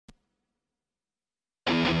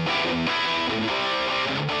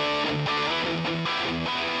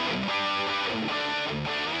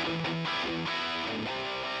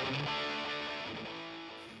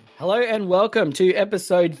Hello and welcome to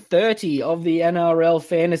episode 30 of the NRL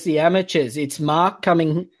Fantasy Amateurs. It's Mark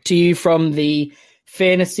coming to you from the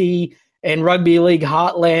fantasy and rugby league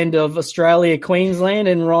heartland of Australia, Queensland,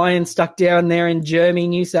 and Ryan stuck down there in Jeremy,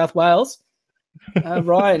 New South Wales.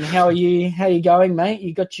 Ryan, how are you? How you going, mate?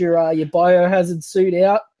 You got your biohazard suit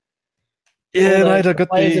out? Yeah, mate, I got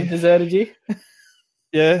players have deserted you.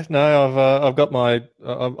 Yeah, no, I've got my.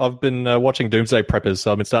 I've been watching Doomsday Preppers,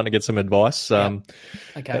 so I've been starting to get some advice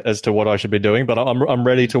as to what I should be doing. But I'm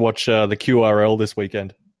ready to watch the QRL this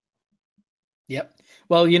weekend. Yep.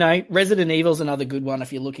 Well, Resident Evil's another good one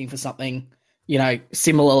if you're looking for something,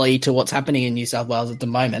 similarly to what's happening in New South Wales at the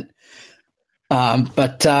moment.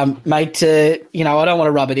 But mate, I don't want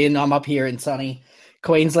to rub it in. I'm up here in sunny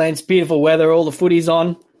Queensland. It's beautiful weather. All the footy's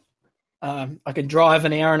on. I can drive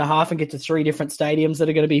an hour and a half and get to 3 different stadiums that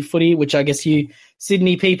are going to be footy, which I guess you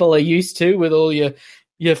Sydney people are used to with all your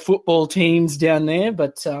football teams down there.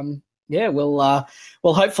 But we'll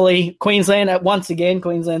hopefully Queensland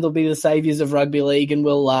will be the saviours of rugby league, and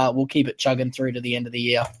we'll keep it chugging through to the end of the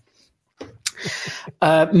year.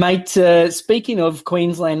 Mate, speaking of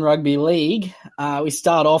Queensland Rugby League, we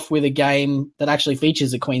start off with a game that actually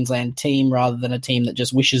features a Queensland team rather than a team that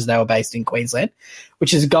just wishes they were based in Queensland,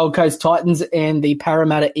 which is Gold Coast Titans and the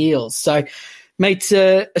Parramatta Eels. So, mate,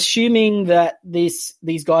 assuming that these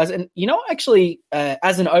guys, and actually,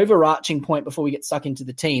 as an overarching point before we get stuck into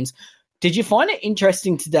the teams, did you find it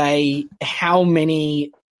interesting today how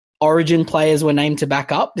many Origin players were named to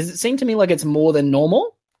back up? Does it seem to me like it's more than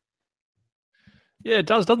normal? Yeah, it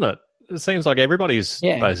does, doesn't it? It seems like everybody's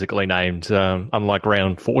basically named, unlike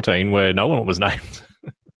round 14 where no one was named.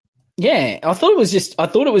 Yeah, I thought it was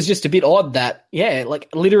just a bit odd that like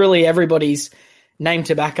literally everybody's named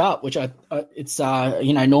to back up, which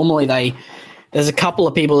normally there's a couple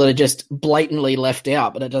of people that are just blatantly left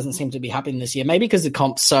out, but it doesn't seem to be happening this year. Maybe because the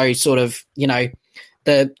comp's so sort of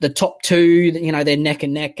the top two, they're neck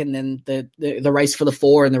and neck, and then the race for the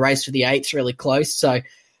 4 and the race for the 8's really close. So.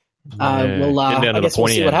 I guess we'll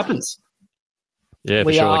see what happens. Yeah,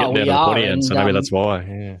 for sure. Getting down to the pointy end, so maybe that's why.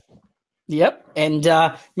 Yeah. Yep. And,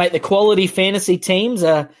 mate, the quality fantasy teams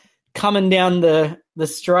are coming down the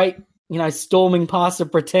straight, storming past the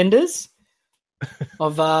pretenders.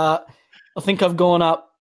 I think I've gone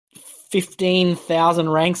up 15,000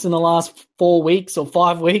 ranks in the last 4 weeks or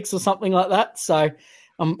 5 weeks or something like that. So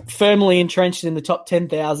I'm firmly entrenched in the top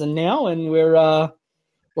 10,000 now, and we're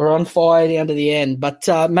on fire down to the end. But,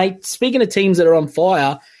 mate, speaking of teams that are on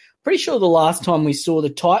fire, pretty sure the last time we saw the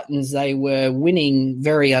Titans, they were winning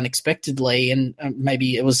very unexpectedly, and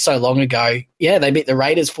maybe it was so long ago. Yeah, they beat the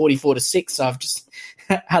Raiders 44-6, so I've just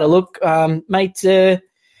had a look. Mate, could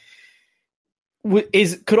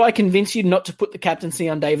I convince you not to put the captaincy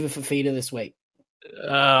on David Fifita this week?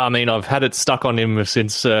 I've had it stuck on him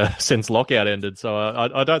since lockout ended, so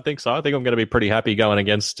I don't think so. I think I'm going to be pretty happy going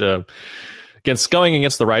against the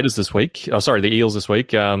Raiders this week. Oh, sorry, the Eels this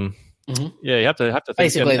week. Yeah, you have to think.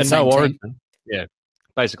 Basically, and no Origin. Yeah,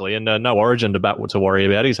 basically, and no Origin to worry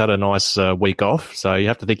about. He's had a nice week off, so you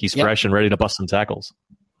have to think he's fresh and ready to bust some tackles.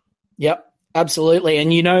 Yep, absolutely.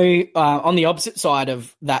 And on the opposite side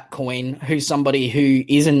of that coin, who's somebody who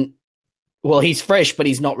isn't? Well, he's fresh, but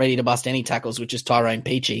he's not ready to bust any tackles, which is Tyrone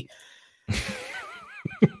Peachey.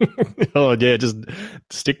 Oh yeah, just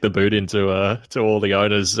stick the boot into to all the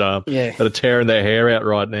owners that are tearing their hair out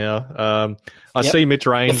right now. I see Mitch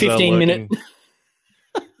Raines. The 15-minute.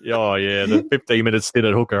 Oh yeah, the 15-minute stint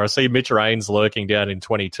at hooker. I see Mitch Raines lurking down in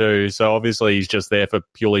 22. So obviously he's just there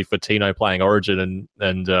purely for Tino playing Origin,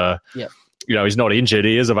 and he's not injured.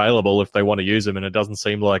 He is available if they want to use him, and it doesn't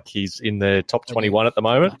seem like he's in their top 21 at the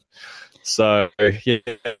moment. So yeah.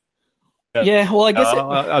 Yeah, well, I guess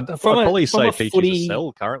I'd probably say Peachy's a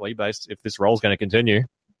sell currently, based if this role's going to continue.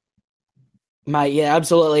 Mate, yeah,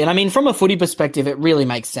 absolutely. And I mean, from a footy perspective, it really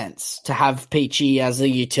makes sense to have Peachy as a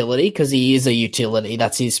utility because he is a utility.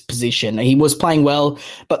 That's his position. He was playing well,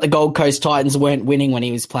 but the Gold Coast Titans weren't winning when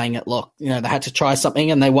he was playing at lock. They had to try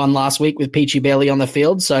something, and they won last week with Peachy barely on the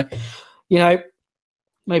field. So,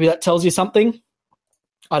 maybe that tells you something.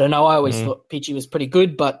 I don't know. I always thought Peachy was pretty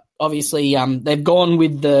good, but obviously they've gone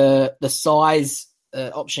with the size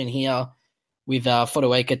option here with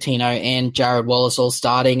Fotuaika, Tino, and Jared Wallace all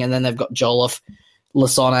starting, and then they've got Jolliffe,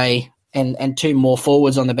 Lasone, and 2 more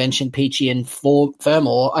forwards on the bench in Peachy and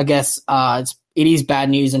Fermor. I guess it is bad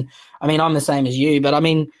news, and I mean I'm the same as you, but I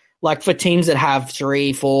mean like for teams that have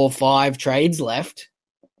 3, 4, 5 trades left,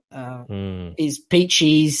 is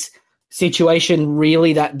Peachy's situation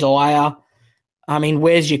really that dire? I mean,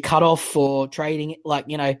 where's your cutoff for trading? Like,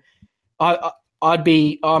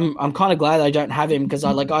 I'm kind of glad I don't have him because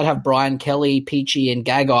I'd have Brian Kelly, Peachy, and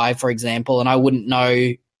Gagai, for example, and I wouldn't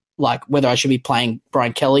know like whether I should be playing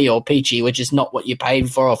Brian Kelly or Peachy, which is not what you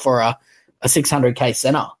paid for a 600k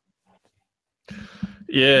center.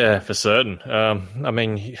 Yeah, for certain.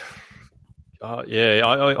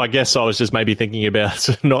 I guess I was just maybe thinking about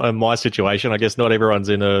not in my situation. I guess not everyone's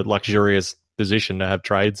in a luxurious position to have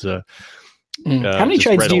trades. How many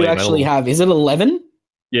trades do you actually have? Is it 11?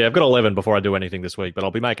 Yeah, I've got 11 before I do anything this week, but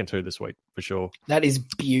I'll be making 2 this week for sure. That is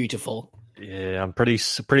beautiful. Yeah, I'm pretty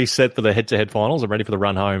set for the head-to-head finals. I'm ready for the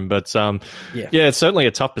run home. But it's certainly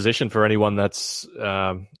a tough position for anyone that's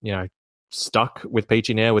stuck with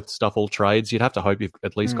Peachy now with stuff all trades. You'd have to hope you've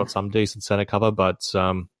at least got some decent center cover, but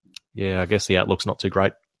I guess the outlook's not too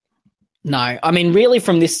great. No, I mean, really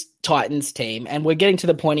from this Titans team, and we're getting to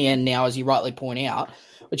the pointy end now, as you rightly point out,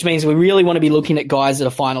 which means we really want to be looking at guys that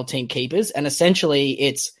are final team keepers, and essentially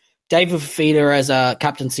it's David Fifita as a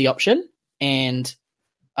captaincy option and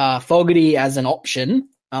Fogarty as an option,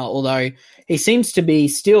 although he seems to be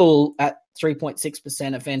still at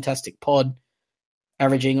 3.6% a fantastic pod,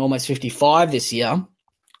 averaging almost 55 this year.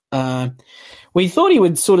 We thought he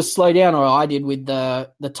would sort of slow down, or I did, with the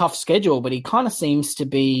tough schedule, but he kind of seems to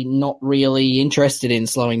be not really interested in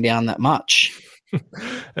slowing down that much.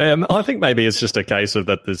 I think maybe it's just a case of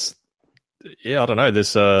that this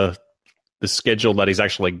schedule that he's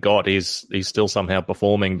actually got, he's still somehow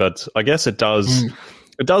performing, but I guess it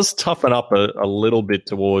does toughen up a little bit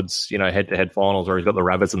towards, head-to-head finals where he's got the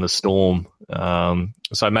Rabbits and the Storm.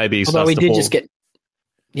 So maybe he starts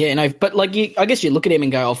but I guess you look at him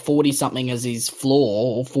and go, 40-something as his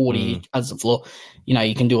floor, or 40 as the floor.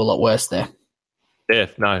 You can do a lot worse there. Yeah,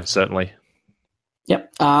 no, certainly.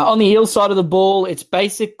 Yep. On the Eels side of the ball, it's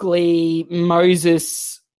basically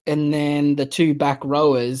Moses and then the 2 back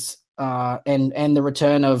rowers and the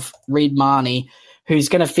return of Reed Marnie, who's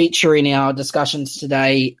going to feature in our discussions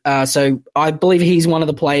today. So I believe he's one of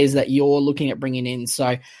the players that you're looking at bringing in.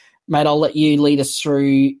 So, mate, I'll let you lead us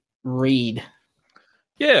through Reed.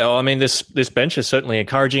 Yeah, I mean, this bench is certainly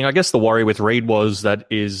encouraging. I guess the worry with Reed was that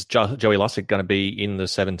is Joey Lussick going to be in the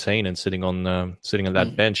 17 and sitting on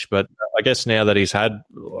that bench? But I guess now that he's had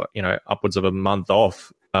upwards of a month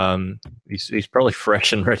off, he's probably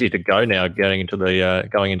fresh and ready to go now, going into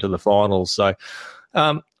the finals. So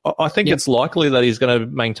I think it's likely that he's going to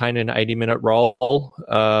maintain an 80-minute role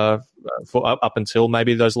for up until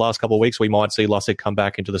maybe those last couple of weeks. We might see Lussick come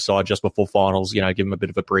back into the side just before finals, give him a bit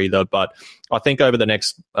of a breather. But I think over the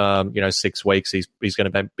next 6 weeks, he's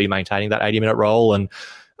going to be maintaining that 80-minute role. And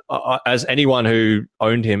as anyone who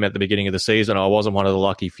owned him at the beginning of the season, I wasn't one of the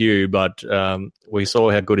lucky few, but we saw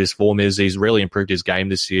how good his form is. He's really improved his game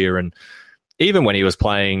this year, and even when he was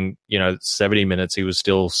playing 70 minutes, he was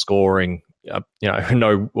still scoring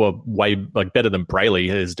way better than Brayley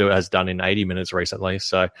has done in 80 minutes recently.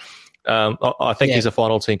 So I think he's a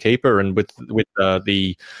final team keeper, and with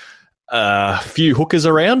the few hookers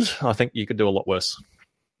around, I think you could do a lot worse.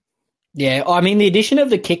 Yeah, I mean, the addition of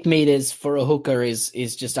the kick meters for a hooker is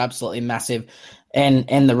just absolutely massive,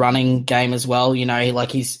 and the running game as well.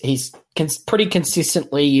 He's pretty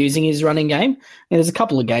consistently using his running game. And there's a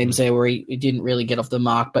couple of games there where he didn't really get off the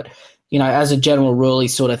mark, but as a general rule,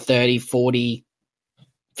 he's sort of 30, 40,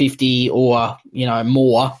 50 or,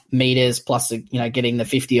 more meters plus, getting the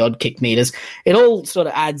 50-odd kick meters. It all sort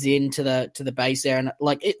of adds into the base there. And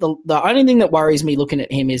the only thing that worries me looking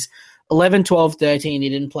at him is 11, 12, 13, he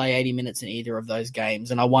didn't play 80 minutes in either of those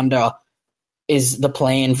games. And I wonder, is the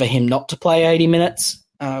plan for him not to play 80 minutes?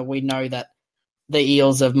 We know that the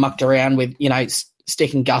Eels have mucked around with,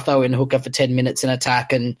 sticking Gutho in hooker for 10 minutes in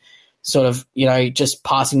attack and sort of, just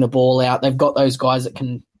passing the ball out. They've got those guys that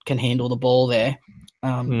can handle the ball there.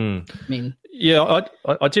 I mean, yeah,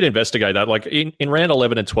 I did investigate that. Like in round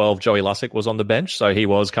 11 and 12, Joey Lussick was on the bench, so he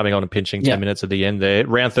was coming on and pinching 10 minutes at the end there.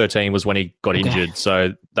 Round 13 was when he got injured,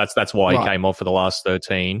 so that's why he came off for the last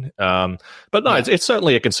 13. But no, it's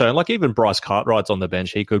certainly a concern. Like even Bryce Cartwright's on the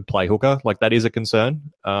bench; he could play hooker. Like that is a concern.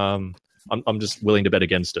 I'm just willing to bet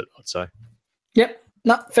against it, I'd say. Yep,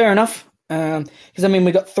 no, fair enough. Because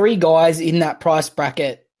we've got 3 guys in that price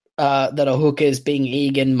bracket that are hookers, being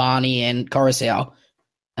Egan, Marnie, and Coruscant.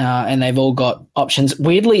 And they've all got options.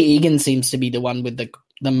 Weirdly, Egan seems to be the one with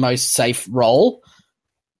the most safe role.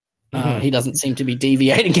 He doesn't seem to be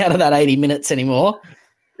deviating out of that 80 minutes anymore.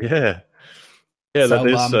 Yeah. Yeah, so,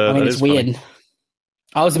 it's weird. Funny.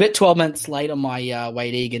 I was a bit 12 months late on my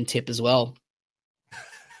Wade Egan tip as well.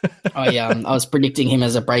 I was predicting him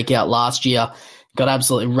as a breakout last year. Got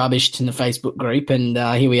absolutely rubbished in the Facebook group, and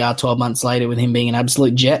here we are 12 months later with him being an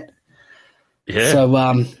absolute jet. Yeah.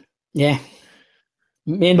 So, yeah.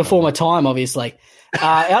 Man before my time, obviously.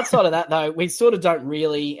 Outside of that, though, we sort of don't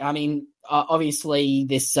really. I mean, obviously,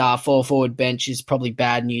 this 4-forward bench is probably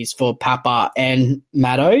bad news for Papa and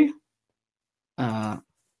Maddo.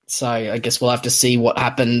 So I guess we'll have to see what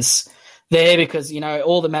happens there because,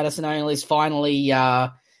 all the Madison analysts finally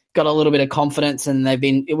got a little bit of confidence and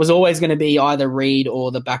it was always going to be either Reed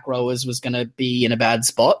or the back rowers was going to be in a bad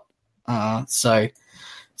spot. So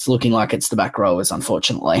it's looking like it's the back rowers,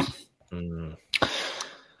 unfortunately. Mm.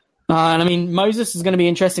 And I mean, Moses is going to be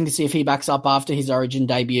interesting to see if he backs up after his Origin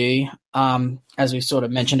debut. As we've sort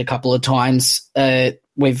of mentioned a couple of times,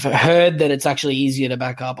 we've heard that it's actually easier to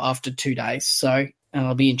back up after 2 days. So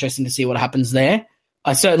it'll be interesting to see what happens there.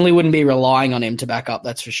 I certainly wouldn't be relying on him to back up,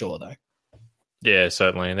 that's for sure, though. Yeah,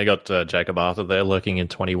 certainly. And they got Jacob Arthur there lurking in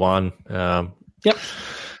 21. Yep.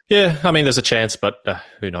 Yeah, I mean, there's a chance, but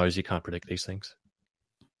who knows? You can't predict these things.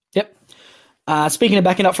 Yep. Speaking of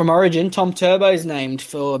backing up from Origin, Tom Turbo's named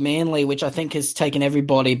for Manly, which I think has taken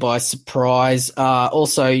everybody by surprise.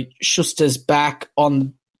 Also, Schuster's back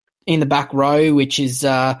in the back row, which is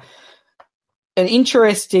an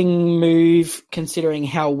interesting move considering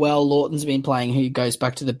how well Lawton's been playing, who goes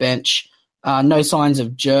back to the bench. No signs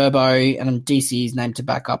of Gerbo, and DC is named to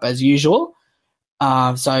back up as usual.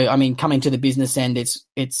 So, I mean, coming to the business end,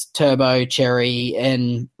 it's Turbo, Cherry,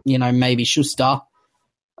 and, maybe Schuster.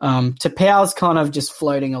 Tapau's kind of just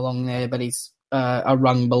floating along there, but he's a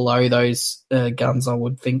rung below those guns, I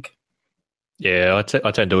would think. Yeah,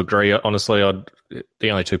 I tend to agree. Honestly, the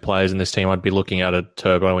only two players in this team I'd be looking at are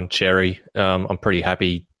Turbo and Cherry. I'm pretty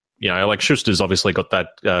happy. Like Schuster's obviously got that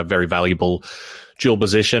very valuable dual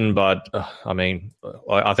position, but I mean,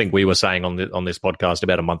 I think we were saying on this podcast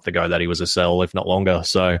about a month ago that he was a sell, if not longer.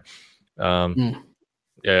 So,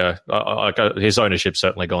 yeah, his ownership's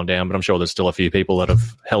certainly gone down, but I'm sure there's still a few people that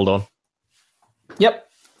have held on. Yep.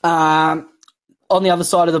 On the other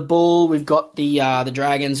side of the ball, we've got the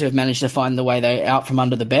Dragons who have managed to find the way they out from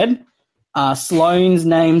under the bed. Sloane's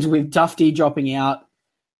named with Dufty dropping out.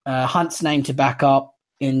 Hunt's named to back up.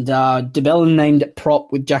 And DeBellin named at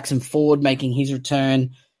prop with Jackson Ford making his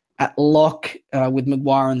return at lock with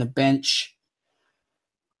Maguire on the bench.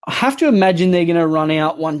 I have to imagine they're going to run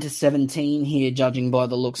out 1-17 here, judging by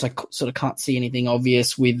the looks. I sort of can't see anything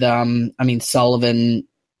obvious with, Sullivan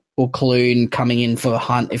or Clune coming in for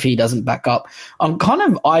Hunt if he doesn't back up.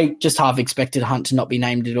 I just half expected Hunt to not be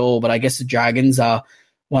named at all, but I guess the Dragons are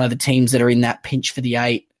one of the teams that are in that pinch for the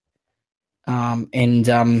 8.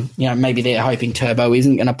 Maybe they're hoping Turbo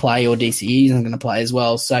isn't going to play or DCE isn't going to play as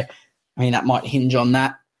well. So, that might hinge on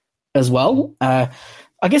that as well.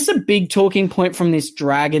 I guess a big talking point from this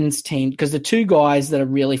Dragons team, because the two guys that are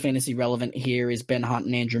really fantasy relevant here is Ben Hunt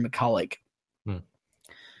and Andrew McCulloch.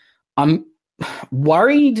 I'm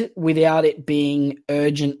worried without it being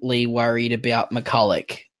urgently worried about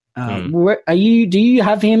McCulloch. Do you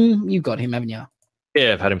have him? You've got him, haven't you?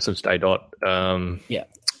 Yeah, I've had him since day dot. Yeah.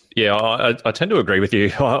 Yeah, I tend to agree with you.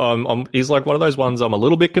 He's like one of those ones I'm a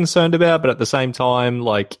little bit concerned about, but at the same time,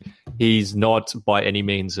 like he's not by any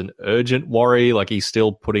means an urgent worry. Like he's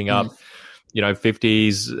still putting up,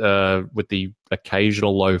 50s with the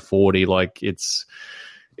occasional low 40. Like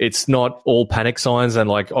it's not all panic signs. And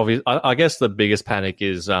like obviously, I guess the biggest panic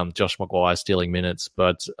is Josh Maguire stealing minutes,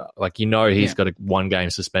 but he's got a 1-game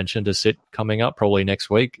suspension to sit coming up probably next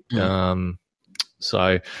week.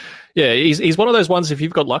 So, yeah, he's one of those ones, if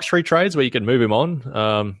you've got luxury trades where you can move him on,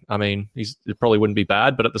 it probably wouldn't be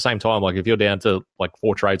bad. But at the same time, like if you're down to like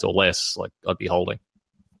 4 trades or less, like I'd be holding.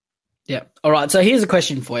 Yeah. All right. So here's a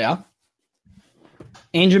question for you.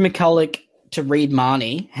 Andrew McCulloch to Reed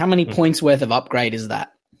Marnie, how many points worth of upgrade is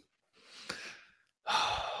that?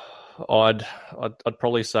 I'd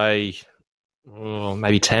probably say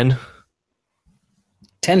maybe 10.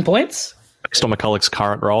 10 points? Based on McCulloch's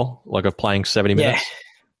current role, like of playing 70 minutes. Yeah.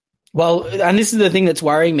 Well, and this is the thing that's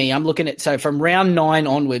worrying me. I'm looking at, so from round 9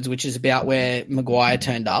 onwards, which is about where Maguire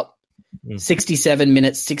turned up, 67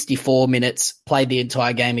 minutes, 64 minutes, played the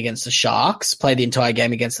entire game against the Sharks, played the entire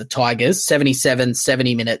game against the Tigers, 77,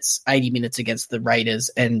 70 minutes, 80 minutes against the Raiders,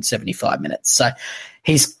 and 75 minutes. So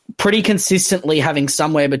he's pretty consistently having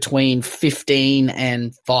somewhere between 15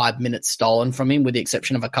 and 5 minutes stolen from him, with the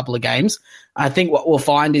exception of a couple of games. I think what we'll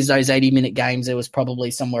find is those 80-minute games, there was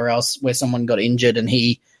probably somewhere else where someone got injured and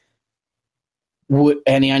he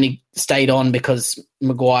only stayed on because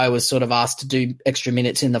Maguire was sort of asked to do extra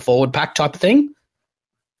minutes in the forward pack type of thing.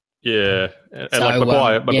 Yeah. And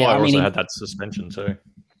Maguire also had that suspension too.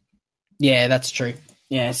 Yeah, that's true.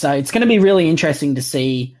 Yeah, so it's going to be really interesting to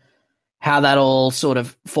see how that all sort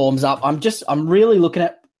of forms up. I'm really looking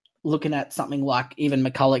at looking at something like even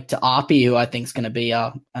McCulloch to Arpey, who I think is going to be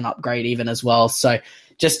an upgrade even as well. So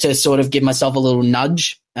just to sort of give myself a little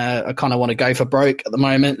nudge, I kind of want to go for broke at the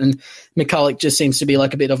moment, and McCulloch just seems to be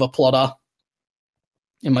like a bit of a plotter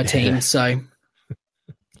in my team. So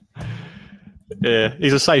yeah,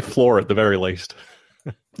 he's a safe floor at the very least.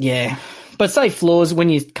 Yeah, but safe floors when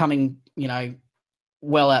you're coming,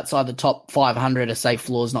 well outside the top 500, a safe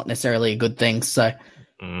floor is not necessarily a good thing. So,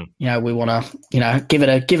 we want to, give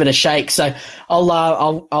it a shake. So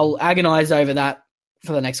I'll agonize over that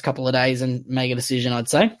for the next couple of days and make a decision, I'd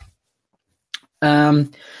say.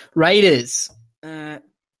 Raiders,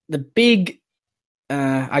 the big,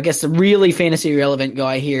 I guess the really fantasy relevant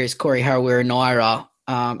guy here is Corey Harawira-Naera.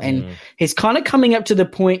 And he's kind of coming up to the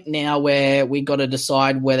point now where we got to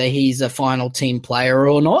decide whether he's a final team player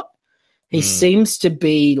or not. He seems to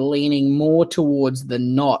be leaning more towards the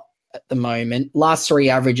not at the moment. Last 3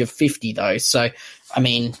 average of 50 though. So, I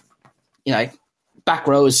mean, back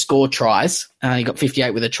rowers score tries. He got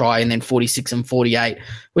 58 with a try and then 46 and 48,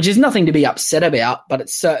 which is nothing to be upset about, but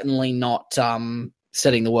it's certainly not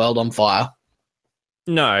setting the world on fire.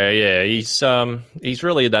 No, yeah, he's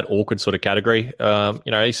really that awkward sort of category.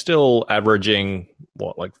 He's still averaging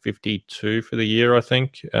 52 for the year, I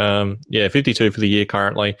think. 52 for the year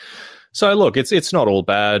currently. So look, it's not all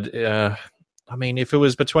bad. I mean, if it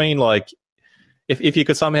was between if you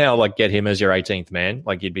could somehow get him as your 18th man,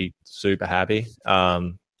 you'd be super happy.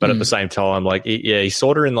 But at the same time, he's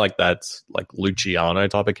sort of in that Luciano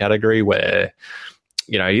type of category where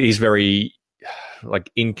he's very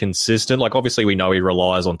inconsistent. Obviously we know he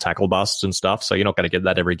relies on tackle busts and stuff, so you're not going to get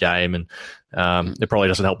that every game, and it probably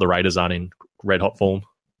doesn't help the Raiders aren't in red hot form.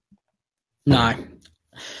 No.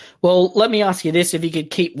 Well, let me ask you this: if you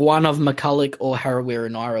could keep one of McCulloch or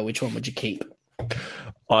Harawira-Naera, which one would you keep?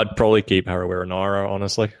 I'd probably keep Harawira-Naera,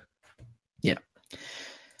 honestly. Yeah.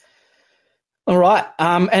 All right.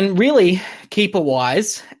 And really keeper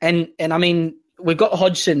wise, and I mean we've got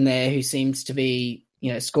Hodgson there who seems to be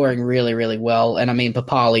scoring really, really well. And I mean,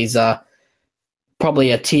 Papali's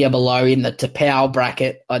probably a tier below in the Tapau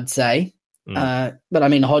bracket, I'd say. But I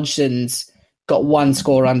mean, Hodgson's got one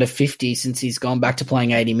score under 50 since he's gone back to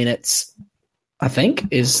playing 80 minutes, I think.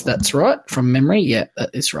 That's right from memory? Yeah, that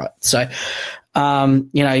is right. So,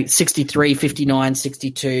 63, 59,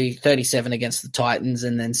 62, 37 against the Titans,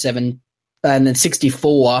 and then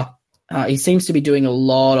 64. He seems to be doing a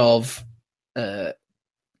lot of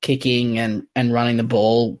kicking and running the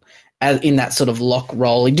ball in that sort of lock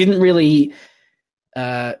role. He didn't really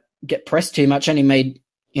get pressed too much, only made,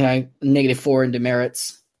 -4 in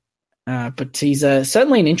demerits. But he's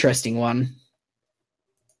certainly an interesting one.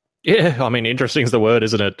 Yeah, I mean, interesting is the word,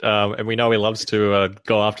 isn't it? And we know he loves to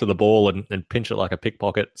go after the ball and pinch it like a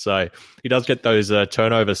pickpocket. So he does get those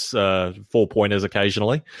turnovers, 4-pointers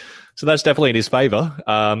occasionally. So that's definitely in his favour.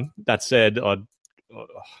 That said, I'd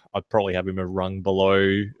probably have him a rung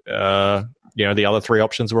below, the other 3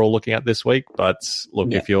 options we're all looking at this week. But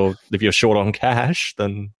look, if you're short on cash,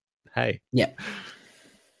 then hey,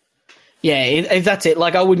 if that's it.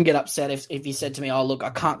 I wouldn't get upset if you said to me, "Oh, look,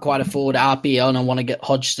 I can't quite afford RPO and I want to get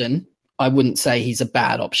Hodgson." I wouldn't say he's a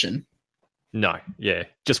bad option. No,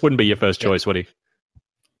 just wouldn't be your first choice, would he?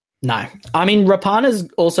 No, I mean Rapana's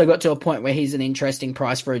also got to a point where he's an interesting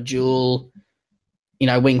price for a dual.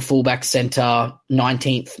 Wing fullback center,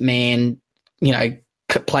 19th man,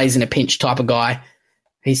 plays in a pinch type of guy.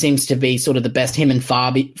 He seems to be sort of the best. Him and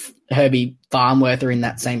Herbie Farnworth are in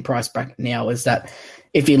that same price bracket now. Is that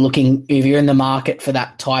if you're in the market for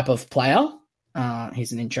that type of player,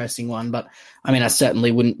 he's an interesting one. But I mean, I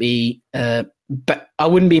certainly wouldn't be, but I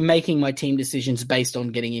wouldn't be making my team decisions based on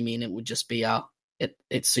getting him in. It would just be,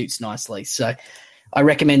 it suits nicely. So I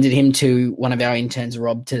recommended him to one of our interns,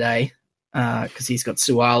 Rob, today. Because he's got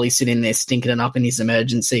Suwali sitting there stinking it up in his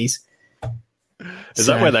emergencies. Is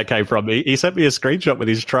that where that came from? He sent me a screenshot with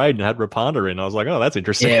his trade and had Rapana in. I was like, oh, that's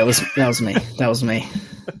interesting. Yeah, that was me. That was me.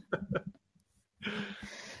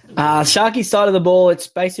 Sharky side of the ball, it's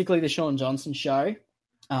basically the Sean Johnson show.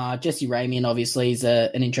 Jesse Ramian obviously is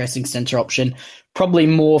an interesting centre option. Probably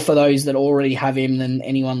more for those that already have him than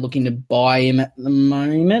anyone looking to buy him at the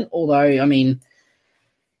moment. Although, I mean,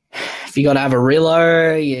 if you got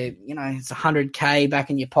Avarillo, it's $100K back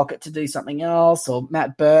in your pocket to do something else, or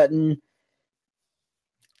Matt Burton.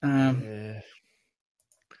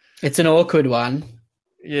 It's an awkward one.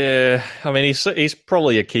 Yeah, I mean, he's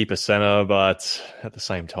probably a keeper center, but at the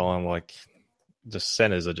same time, the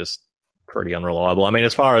centers are just pretty unreliable. I mean,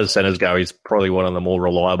 as far as centers go, he's probably one of the more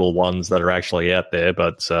reliable ones that are actually out there.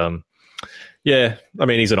 But I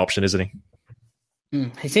mean, he's an option, isn't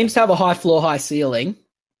he? He seems to have a high floor, high ceiling.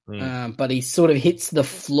 but he sort of hits the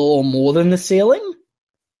floor more than the ceiling.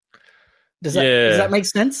 Does that make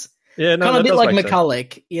sense? Yeah, no, kind of a bit like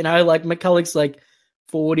McCulloch, like McCulloch's like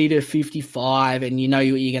 40 to 55 and you know what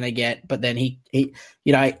you're going to get, but then he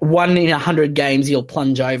 1 in 100 games he'll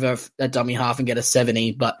plunge over a dummy half and get a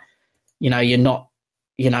 70, but you're not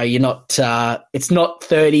it's not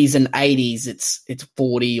 30s and 80s, it's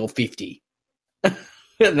 40 or 50.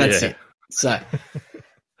 That's it. So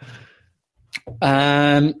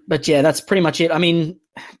but yeah, that's pretty much it. I mean,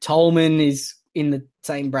 Tolman is in the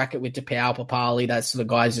same bracket with Tapau, Papali. Those sort of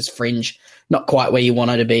guys just fringe, not quite where you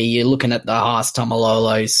want it to be. You're looking at the Haas,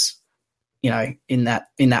 Tomololos, in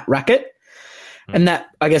that racket. And that,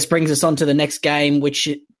 I guess, brings us on to the next game, which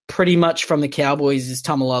pretty much from the Cowboys is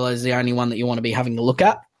Tomololo is the only one that you want to be having a look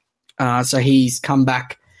at. So he's come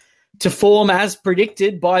back to form as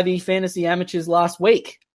predicted by the fantasy amateurs last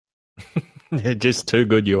week. Just too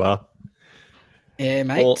good you are. Yeah,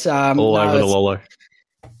 mate. All over the Lolo.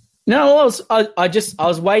 No, I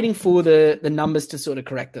was waiting for the numbers to sort of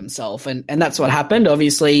correct themselves, and that's what happened.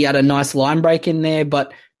 Obviously, he had a nice line break in there,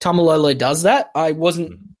 but Tamalolo does that. I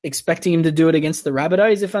wasn't expecting him to do it against the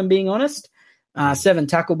Rabbitohs, if I'm being honest. 7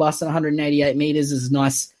 tackle busts and 188 meters is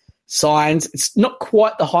nice signs. It's not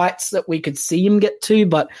quite the heights that we could see him get to,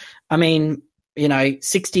 but I mean,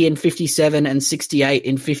 60 and 57 and 68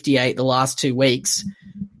 in 58 the last 2 weeks.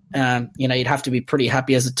 You'd have to be pretty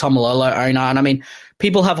happy as a Tomalolo owner. And I mean,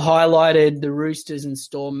 people have highlighted the Roosters and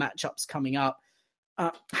Storm matchups coming up.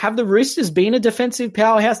 Have the Roosters been a defensive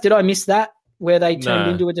powerhouse? Did I miss that, where they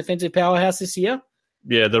turned into a defensive powerhouse this year?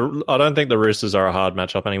 Yeah, I don't think the Roosters are a hard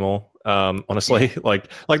matchup anymore. Honestly, like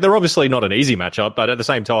they're obviously not an easy matchup, but at the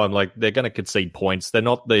same time, like they're going to concede points. They're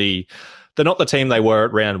not the team they were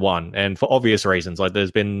at round one, and for obvious reasons. Like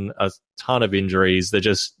there's been a ton of injuries. They're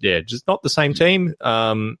just not the same team.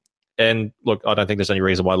 And look, I don't think there's any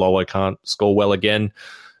reason why Lolo can't score well again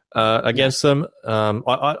against them.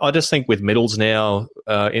 I just think with middles now,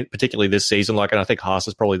 particularly this season, and I think Haas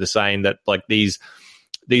is probably the same, that like these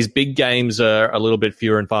big games are a little bit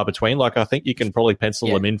fewer and far between. Like I think you can probably pencil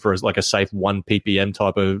them in for like a safe 1 ppm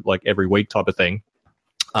type of like every week type of thing.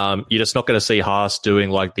 You're just not going to see Haas doing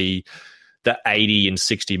like the 80 and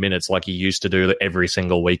 60 minutes like he used to do every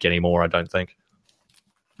single week anymore, I don't think.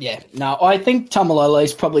 Yeah, no, I think Tamalolo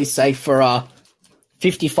is probably safe for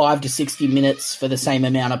 55 to 60 minutes for the same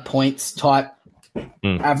amount of points type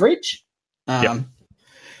average. I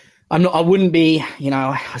wouldn't be,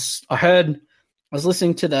 I was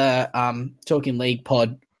listening to the Talking League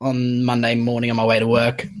pod on Monday morning on my way to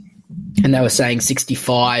work, and they were saying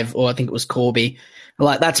 65, or I think it was Corby.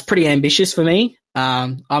 Like, that's pretty ambitious for me.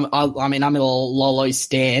 I'm a Lolo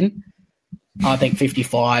stan. I think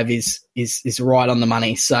 55 is right on the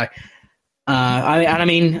money. So, I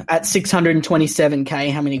mean, at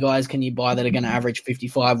 627K, how many guys can you buy that are going to average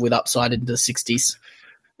 55 with upside into the 60s?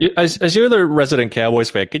 As you're the resident Cowboys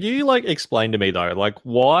fan, could you like explain to me though, like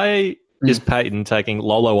why is Payton taking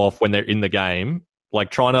Lolo off when they're in the game,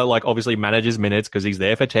 like trying to like obviously manage his minutes because he's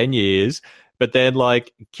there for 10 years, but then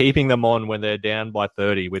like keeping them on when they're down by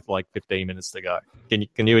 30 with like 15 minutes to go?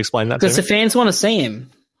 Can you explain that to me? Because the fans want to see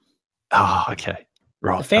him. Oh, okay.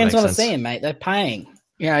 Right. The fans want to see him, mate. They're paying.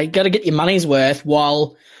 You got to get your money's worth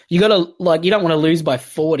while you got to, like, you don't want to lose by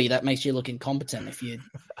 40. That makes you look incompetent if you,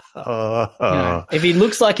 if he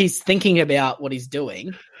looks like he's thinking about what he's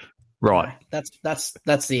doing. Right.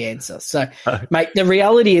 That's the answer. So, mate, the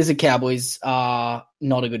reality is the Cowboys are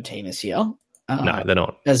not a good team this year. No, they're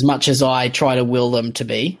not. As much as I try to will them to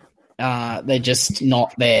be. They're just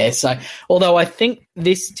not there. So, although I think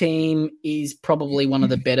this team is probably one of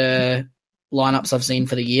the better lineups I've seen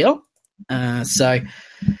for the year. So,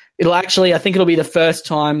 I think it'll be the first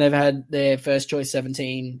time they've had their first choice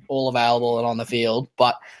 17 all available and on the field.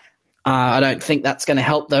 But I don't think that's going to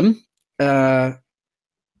help them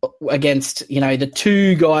against, the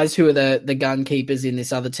 2 guys who are the gun keepers in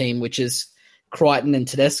this other team, which is Crichton and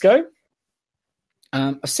Tedesco.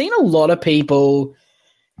 I've seen a lot of people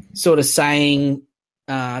sort of saying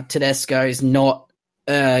Tedesco is not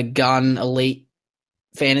a gun elite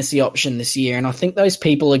fantasy option this year, and I think those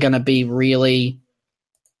people are going to be really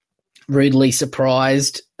rudely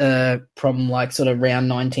surprised from like sort of round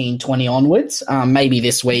 19, 20 onwards. Maybe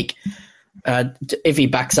this week, if he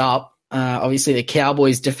backs up. Obviously, the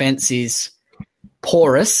Cowboys' defense is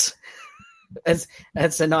porous.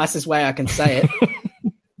 That's the nicest way I can say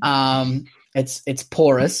it. It's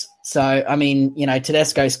porous. So, I mean,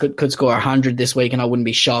 Tedesco could score 100 this week and I wouldn't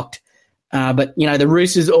be shocked. But, the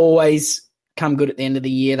Roosters always come good at the end of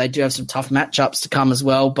the year. They do have some tough matchups to come as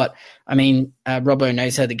well. But, I mean, Robbo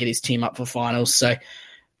knows how to get his team up for finals. So,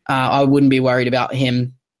 I wouldn't be worried about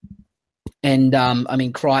him And I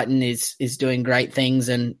mean, Crichton is doing great things,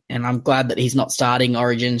 and I'm glad that he's not starting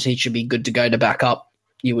Origins. He should be good to go to back up,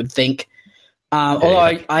 you would think. Although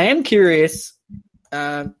I am curious,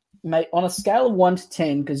 mate, on a scale of 1 to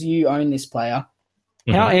 10, because you own this player,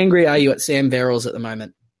 how angry are you at Sam Verrills at the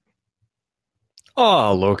moment?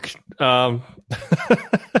 Oh, look, I'm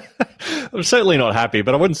certainly not happy,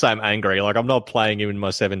 but I wouldn't say I'm angry. Like, I'm not playing him in my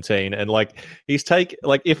 17, and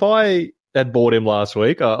if I had bought him last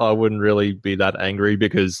week, I wouldn't really be that angry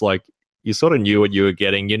because, like, you sort of knew what you were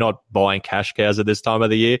getting. You're not buying cash cows at this time of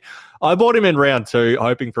the year. I bought him in round 2,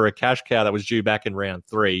 hoping for a cash cow that was due back in round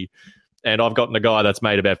 3, and I've gotten a guy that's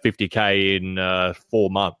made about 50K in 4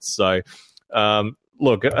 months. So,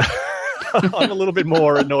 look, I'm a little bit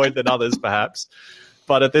more annoyed than others, perhaps.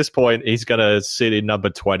 But at this point, he's going to sit in number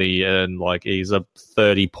 20, and like he's a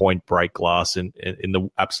 30-point break glass in the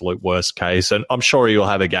absolute worst case. And I'm sure he'll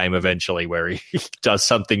have a game eventually where he does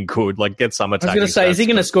something good, like get some attacking. I was going to say, is he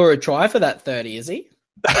going to score a try for that 30? Is he?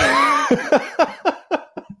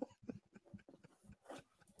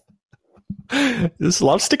 Just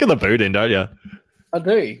love sticking the boot in, don't you? I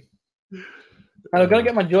do. And I've got to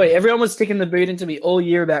get my joy. Everyone was sticking the boot into me all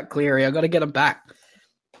year about Cleary. I've got to get him back.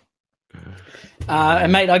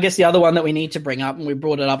 And mate, I guess the other one that we need to bring up, and we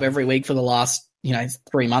brought it up every week for the last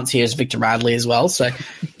 3 months here, is Victor Radley as well. So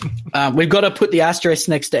we've got to put the asterisk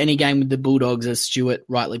next to any game with the Bulldogs, as Stuart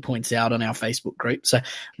rightly points out on our Facebook group. So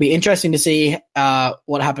it'll be interesting to see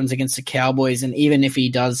what happens against the Cowboys, and even if he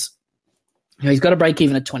does, he's got to break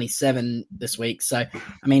even at 27 this week. So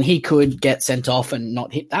I mean, he could get sent off and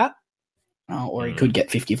not hit that, or he could get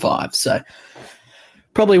 55. So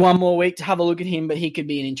probably one more week to have a look at him, but he could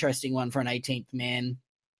be an interesting one for an 18th man.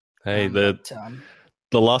 Hey, the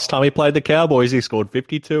last time he played the Cowboys, he scored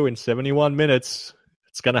 52 in 71 minutes.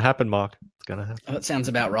 It's going to happen, Mark. It's going to happen. Oh, that sounds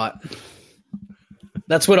about right.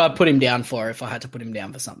 That's what I'd put him down for if I had to put him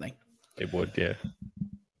down for something. It would,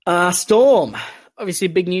 yeah. Storm. Obviously,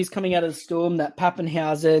 big news coming out of the Storm that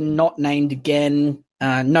Pappenhausen not named again.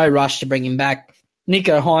 No rush to bring him back.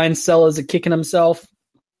 Nico Hines, sellers are kicking himself.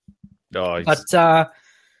 Oh, but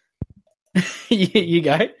you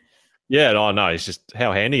go. Yeah, no, it's just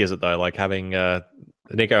how handy is it though? Like having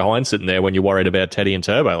Nico Hines sitting there when you're worried about Teddy and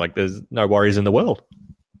Turbo. Like there's no worries in the world.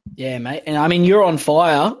 Yeah, mate. And I mean, you're on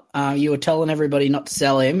fire. You were telling everybody not to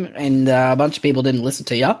sell him, and a bunch of people didn't listen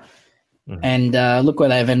to you. Mm-hmm. And look where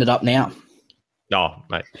they've ended up now. Oh,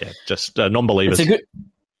 mate, yeah, just non-believers. Mate,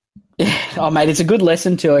 it's a good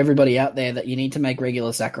lesson to everybody out there that you need to make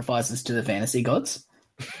regular sacrifices to the fantasy gods.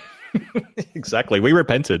 Exactly. We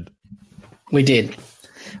repented. We did.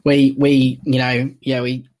 We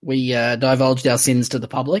divulged our sins to the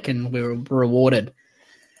public, and we were rewarded.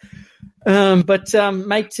 But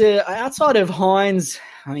mate, outside of Hines,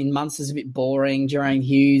 I mean, Munster's a bit boring. Jermaine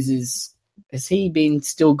Hughes has he been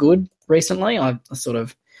still good recently? I sort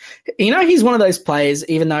of, he's one of those players.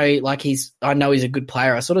 Even though I know he's a good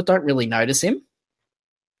player, I sort of don't really notice him.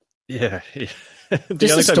 Yeah.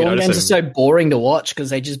 Just the Storm games are so boring to watch because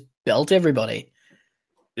they just belt everybody.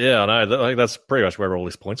 Yeah, I know. That's pretty much where all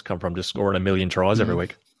his points come from, just scoring 1 million tries every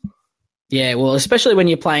week. Yeah, well, especially when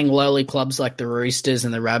you're playing lowly clubs like the Roosters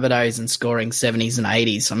and the Rabbitohs and scoring 70s and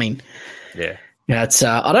 80s. I mean, yeah, it's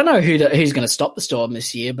I don't know who's going to stop the Storm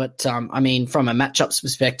this year, but I mean, from a matchups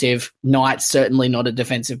perspective, Knights certainly not a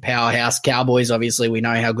defensive powerhouse. Cowboys, obviously, we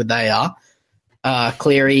know how good they are.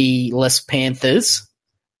 Cleary-less Panthers.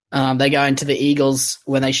 They go into the Eagles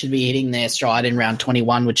when they should be hitting their stride in round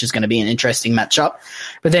 21, which is going to be an interesting matchup.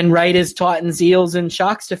 But then Raiders, Titans, Eels, and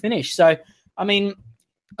Sharks to finish. So, I mean,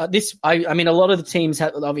 a lot of the teams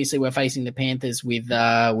obviously we're facing the Panthers with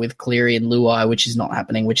Cleary and Luai, which is not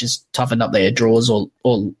happening, which has toughened up their draws or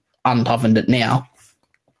untoughened it now.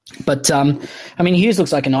 But I mean, Hughes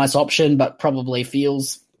looks like a nice option, but probably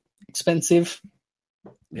feels expensive.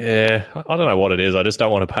 Yeah, I don't know what it is. I just don't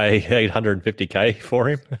want to pay $850K for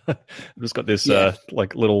him. I've just got this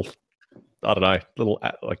little, I don't know,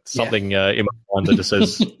 something in my mind that just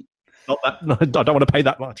says, not that. I don't want to pay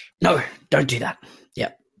that much. No, don't do that.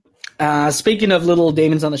 Yeah. Speaking of little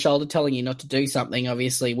demons on the shoulder telling you not to do something,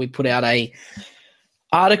 obviously we put out a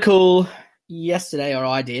article yesterday, or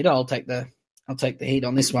I did. I'll take the heat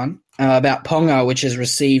on this one about Ponga, which has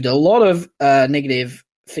received a lot of negative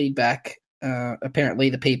feedback. Apparently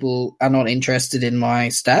the people are not interested in my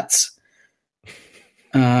stats.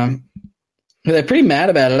 They're pretty mad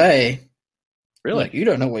about it, eh? Really? Like, you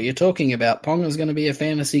don't know what you're talking about. Ponga's going to be a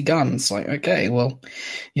fantasy gun. It's like, okay, well,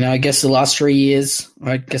 I guess the last 3 years,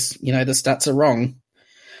 the stats are wrong.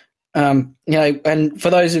 And for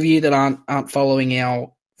those of you that aren't following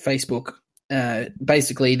our Facebook,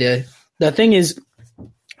 basically the thing is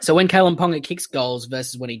So when Kalen Ponga kicks goals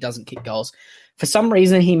versus when he doesn't kick goals, for some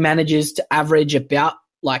reason he manages to average about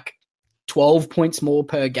like 12 points more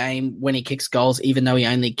per game when he kicks goals, even though he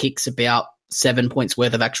only kicks about 7 points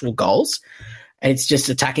worth of actual goals. It's just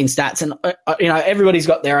attacking stats. And, everybody's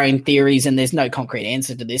got their own theories and there's no concrete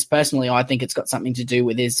answer to this. Personally, I think it's got something to do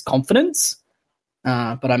with his confidence.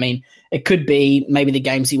 But I mean, it could be maybe the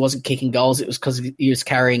games he wasn't kicking goals, it was because he was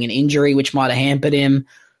carrying an injury, which might have hampered him.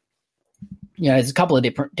 There's a couple of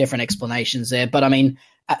different explanations there. But I mean,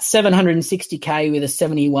 at 760K with a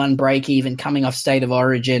 71 break even coming off State of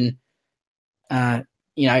Origin,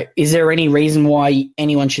 is there any reason why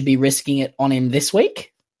anyone should be risking it on him this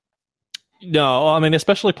week? No, I mean,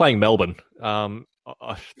 especially playing Melbourne.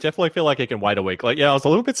 I definitely feel like he can wait a week. I was a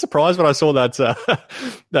little bit surprised when I saw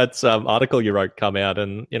that article you wrote come out,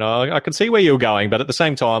 and I can see where you're going, but at the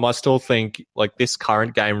same time, I still think like this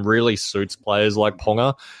current game really suits players like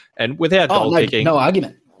Ponga, and without goal kicking, no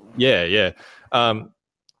argument. Yeah.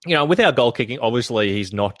 Without goal kicking, obviously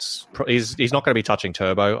he's not going to be touching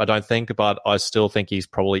Turbo, I don't think, but I still think he's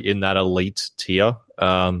probably in that elite tier.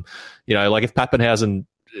 Like if Pappenhausen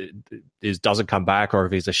doesn't come back, or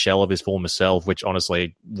if he's a shell of his former self, which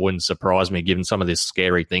honestly wouldn't surprise me given some of these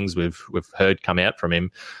scary things we've heard come out from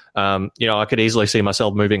him. I could easily see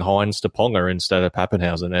myself moving Hines to Ponga instead of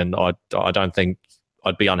Pappenhausen, and I don't think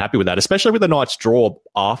I'd be unhappy with that, especially with the Knights draw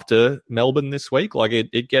after Melbourne this week. Like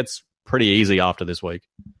it gets pretty easy after this week.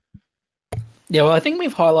 Yeah, well, I think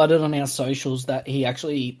we've highlighted on our socials that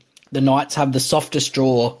the Knights have the softest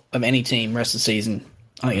draw of any team rest of the season.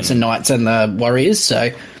 I think it's the Knights and the Warriors,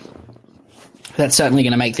 so that's certainly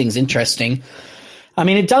going to make things interesting. I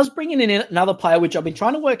mean, it does bring in another player, which I've been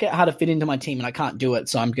trying to work out how to fit into my team, and I can't do it,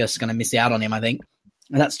 so I'm just going to miss out on him, I think.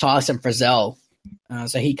 And that's Tyson Frizell.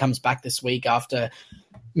 So he comes back this week after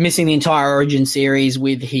missing the entire Origin series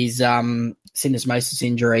with his syndesmosis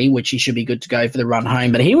injury, which he should be good to go for the run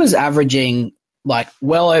home. But he was averaging like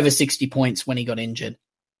well over 60 points when he got injured.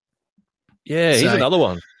 Yeah, he's another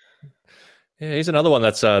one. Yeah, he's another one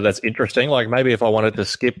that's interesting. Like maybe if I wanted to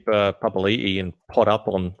skip Papali'i and pot up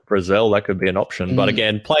on Brazil, that could be an option. But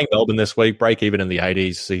again, playing Melbourne this week, break even in the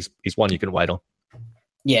 80s, he's one you can wait on.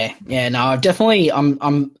 Yeah, no, definitely.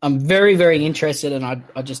 I'm very, very interested, and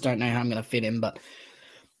I just don't know how I'm going to fit him. But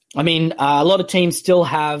I mean, a lot of teams still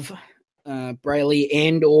have Brayley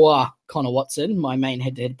and or Connor Watson. My main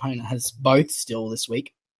head-to-head opponent has both still this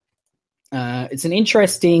week. It's an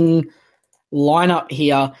interesting lineup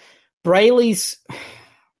here. Brayley's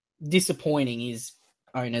disappointing his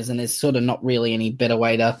owners, and there's sort of not really any better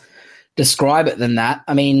way to describe it than that.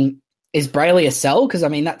 I mean, is Brayley a sell? Because, I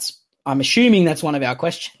mean, I'm assuming that's one of our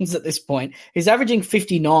questions at this point. He's averaging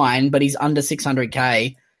 59, but he's under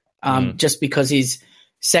 600K just because he's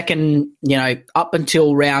second, up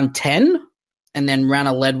until round 10, and then round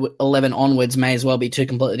 11 onwards may as well be two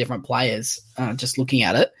completely different players, just looking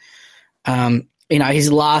at it.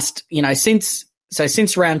 His last,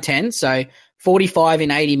 since round 10, so 45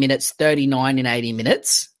 in 80 minutes, 39 in 80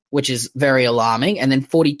 minutes, which is very alarming, and then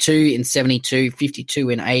 42 in 72, 52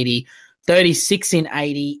 in 80, 36 in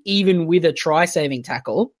 80, even with a try-saving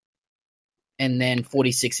tackle, and then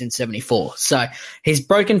 46 in 74. So he's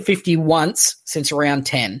broken 50 once since round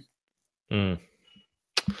 10.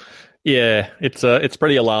 Yeah, it's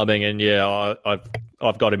pretty alarming, and yeah,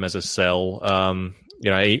 I've got him as a sell.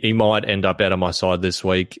 He might end up out of my side this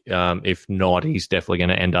week. If not, he's definitely going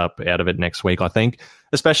to end up out of it next week, I think.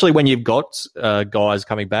 Especially when you've got guys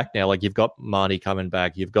coming back now. Like you've got Marnie coming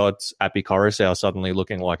back. You've got Api Coruscant suddenly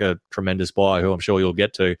looking like a tremendous buy, who I'm sure you'll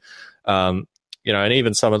get to. And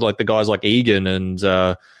even some of like the guys like Egan and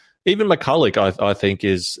even McCulloch, I think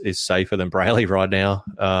is safer than Brayley right now.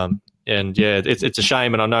 And yeah, it's a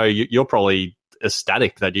shame. And I know you're probably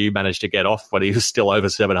ecstatic that you managed to get off when he was still over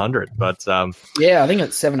 700. But yeah, I think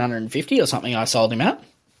it's 750 or something I sold him at.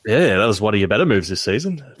 Yeah, that was one of your better moves this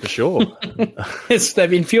season, for sure. They've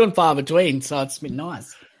been few and far between, so it's been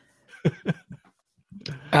nice.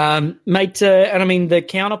 Mate, and I mean, the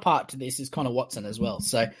counterpart to this is Connor Watson as well.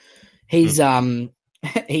 So he's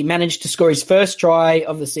he managed to score his first try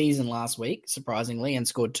of the season last week, surprisingly, and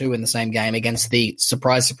scored 2 in the same game against the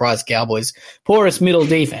surprise Cowboys' poorest middle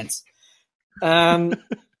defense.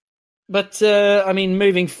 But I mean,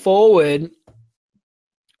 moving forward,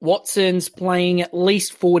 Watson's playing at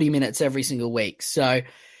least 40 minutes every single week. So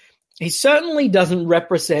he certainly doesn't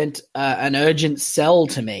represent an urgent sell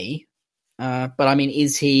to me. But I mean,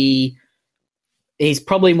 he's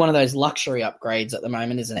probably one of those luxury upgrades at the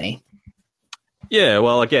moment, isn't he? Yeah,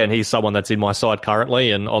 well, again, he's someone that's in my side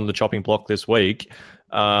currently and on the chopping block this week.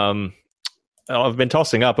 I've been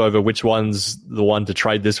tossing up over which one's the one to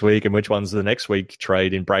trade this week and which one's the next week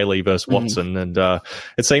trade in Brayley versus Watson. And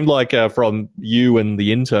it seemed like from you and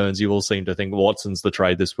the interns, you all seem to think Watson's the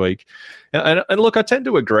trade this week. And look, I tend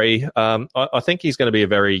to agree. I think he's going to be a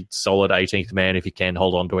very solid 18th man if you can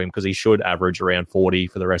hold on to him, because he should average around 40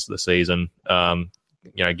 for the rest of the season.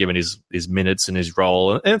 Given his minutes and his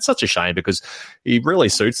role. And it's such a shame because he really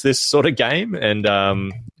suits this sort of game.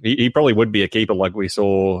 And he probably would be a keeper like we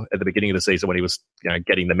saw at the beginning of the season when he was,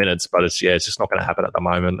 getting the minutes. But it's just not going to happen at the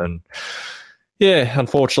moment. And yeah,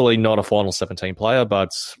 unfortunately not a final 17 player, but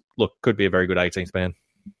look, could be a very good 18th man.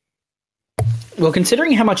 Well,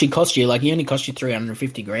 considering how much he cost you, like he only cost you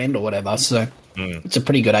 $350,000 or whatever. So it's a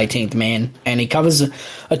pretty good 18th man. And he covers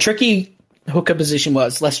a tricky hooker position. Well,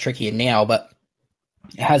 it's less trickier now, but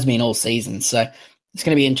it has been all season, so it's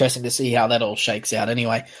going to be interesting to see how that all shakes out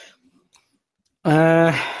anyway.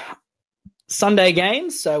 Sunday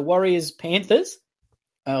games, so Warriors-Panthers.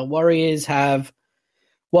 Warriors have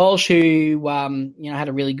Walsh, who had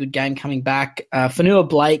a really good game coming back.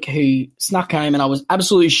 Fonua-Blake, who snuck home, and I was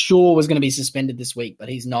absolutely sure was going to be suspended this week, but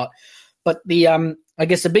he's not. But the I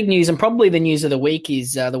guess the big news, and probably the news of the week,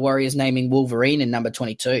 is the Warriors naming Wolverine in number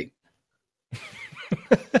 22.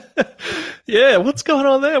 Yeah, what's going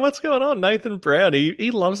on there? What's going on? Nathan Brown,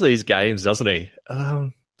 he loves these games, doesn't he?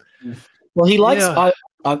 Well, he likes.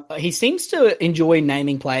 Yeah. He seems to enjoy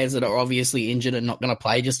naming players that are obviously injured and not going to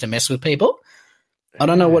play just to mess with people. I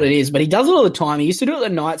don't know what it is, but he does it all the time. He used to do it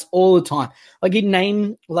at nights all the time. Like he'd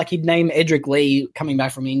name Edric Lee coming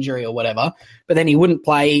back from injury or whatever, but then he wouldn't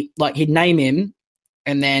play. Like he'd name him,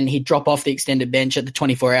 and then he'd drop off the extended bench at the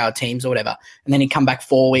 24-hour teams or whatever, and then he'd come back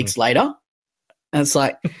 4 weeks later, and it's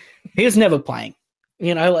like. He was never playing,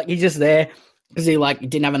 like he's just there because he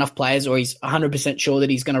didn't have enough players, or he's 100% sure that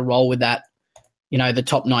he's going to roll with that, the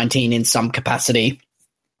top 19 in some capacity.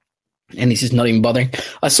 And this is not even bothering.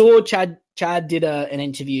 I saw Chad did an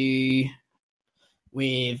interview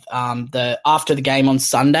with after the game on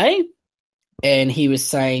Sunday, and he was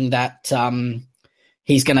saying that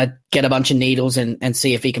he's going to get a bunch of needles and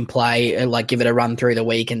see if he can play, give it a run through the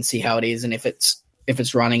week and see how it is, and if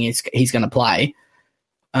it's running, he's going to play.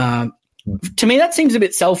 To me, that seems a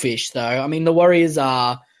bit selfish, though. I mean, the Warriors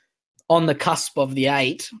are on the cusp of the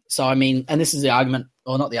 8. So, I mean, and this is the argument,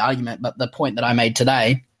 or not the argument, but the point that I made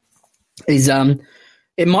today is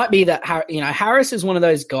it might be that, Harris is one of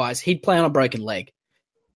those guys. He'd play on a broken leg.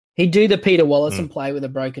 He'd do the Peter Wallace and play with a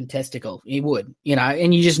broken testicle. He would,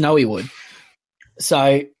 and you just know he would.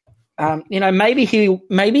 So, maybe he,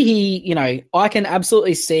 I can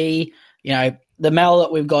absolutely see, the mail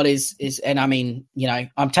that we've got is, and I mean,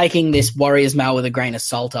 I'm taking this Warriors mail with a grain of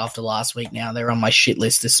salt after last week now. They're on my shit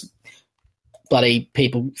list. This bloody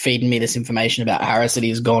people feeding me this information about Harris that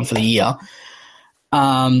he's gone for the year.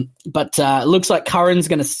 But it looks like Curran's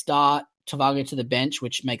going to start Tavaga to the bench,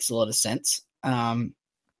 which makes a lot of sense.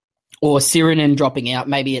 Or Sirinen dropping out.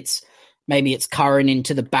 Maybe it's Curran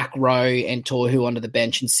into the back row and Tohu onto the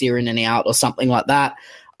bench and Sirinen out or something like that.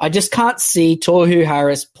 I just can't see Tohu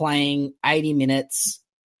Harris playing 80 minutes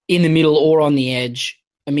in the middle or on the edge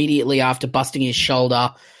immediately after busting his shoulder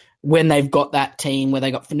when they've got that team where they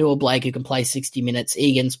got Fonua-Blake who can play 60 minutes,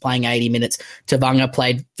 Egan's playing 80 minutes, Tavanga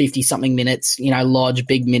played 50-something minutes, Lodge,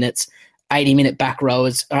 big minutes, 80-minute back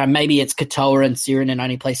rowers. Maybe it's Katoa and Sirinen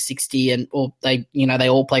only play 60 or they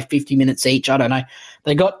all play 50 minutes each. I don't know.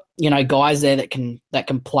 They got, guys there that can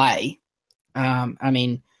play. I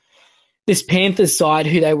mean, this Panthers side,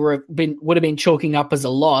 who they would have been chalking up as a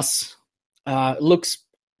loss, looks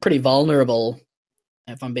pretty vulnerable,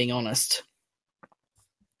 if I'm being honest.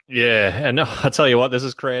 Yeah, and I tell you what, this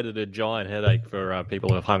has created a giant headache for people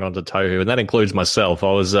who have hung on to Tohu, and that includes myself.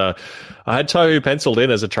 I had Tohu penciled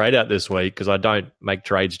in as a trade out this week because I don't make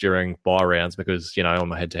trades during bye rounds because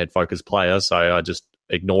I'm a head-to-head focused player, so I just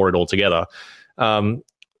ignore it altogether.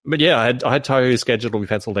 But yeah, I had Tohu scheduled to be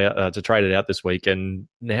penciled out to trade it out this week, and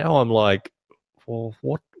now I'm like, well,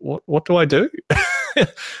 what do I do?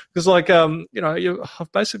 Because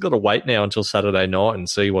I've basically got to wait now until Saturday night and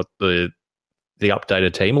see what the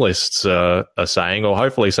updated team lists are saying, or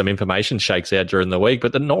hopefully some information shakes out during the week.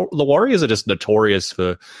 But the Warriors are just notorious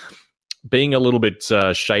for being a little bit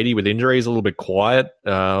shady with injuries, a little bit quiet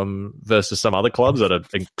versus some other clubs that are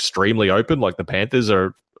extremely open, like the Panthers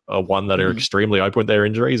are one that are extremely open with their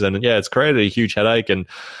injuries. And yeah, it's created a huge headache and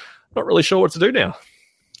not really sure what to do now.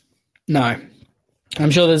 No,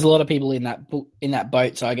 I'm sure there's a lot of people in that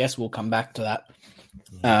boat. So I guess we'll come back to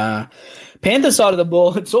that. Panther side of the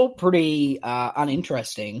ball, it's all pretty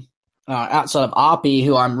uninteresting outside of Arpey,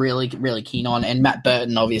 who I'm really, really keen on, and Matt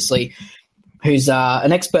Burton, obviously, who's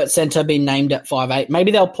an expert centre, been named at 5'8".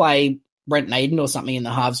 Maybe they'll play Brent Naden or something in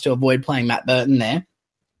the halves to avoid playing Matt Burton there.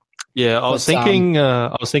 Yeah, I was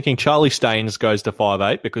thinking Charlie Staines goes to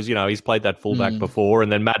 5'8" because, he's played that fullback before,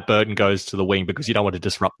 and then Matt Burton goes to the wing because you don't want to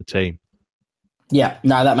disrupt the team. Yeah,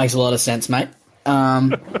 no, that makes a lot of sense, mate. I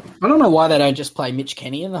don't know why they don't just play Mitch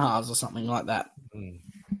Kenny in the halves or something like that.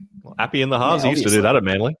 Well, Appy in the halves, he used to do that at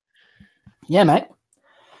Manly. Yeah, mate.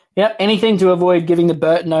 Yeah, anything to avoid giving the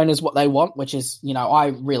Burton owners what they want, which is, I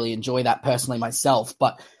really enjoy that personally myself,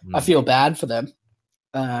 but I feel bad for them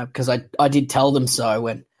because I did tell them so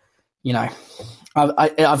when,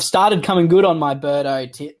 I've started coming good on my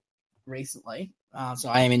Birdo tip recently, so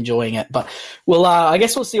I am enjoying it. But I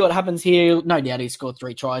guess we'll see what happens here. No doubt he scored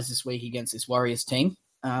 3 tries this week against this Warriors team,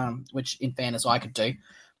 which in fairness I could do.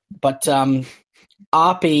 But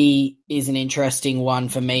Arpey is an interesting one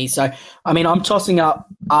for me. So, I'm tossing up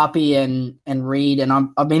Arpey and Reed,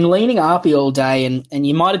 and I've been leaning Arpey all day, and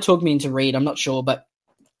you might have talked me into Reed, I'm not sure, but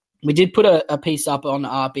we did put a piece up on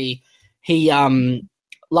Arpey. He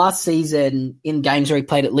last season in games where he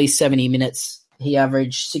played at least 70 minutes, he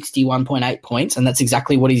averaged 61.8 points, and that's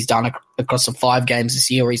exactly what he's done across the 5 games this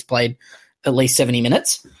year where he's played at least 70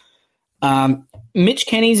 minutes. Mitch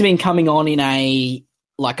Kenny's been coming on in a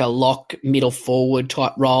lock middle forward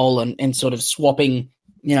type role and sort of swapping,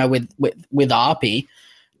 with Arpey.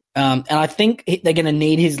 And I think they're going to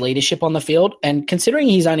need his leadership on the field. And considering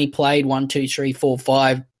he's only played 1, 2, 3, 4,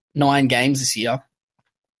 5, 9 games this year,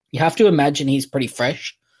 you have to imagine he's pretty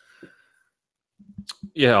fresh.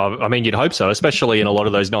 Yeah, you'd hope so, especially in a lot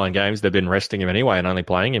of those 9 games. They've been resting him anyway and only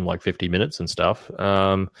playing him 50 minutes and stuff.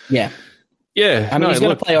 Yeah. Yeah. He's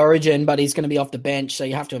going to play Origin, but he's going to be off the bench, so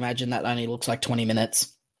you have to imagine that only looks like 20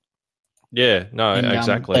 minutes. Yeah, no,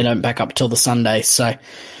 exactly. They don't back up till the Sunday. So,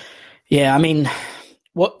 yeah,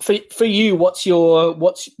 what for you, what's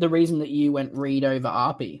the reason that you went Reed over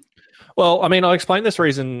Arpey? Well, I'll explain this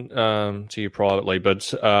reason to you privately,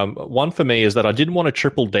 but one for me is that I didn't want to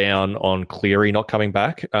triple down on Cleary not coming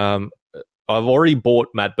back. I've already bought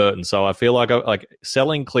Matt Burton, so I feel like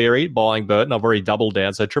selling Cleary, buying Burton, I've already doubled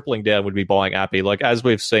down. So tripling down would be buying Appy. As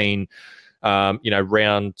we've seen,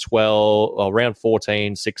 round 12, or round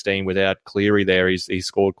 14, 16 without Cleary there, he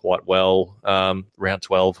scored quite well. Round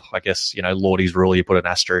 12, I guess, Lordy's rule, you put an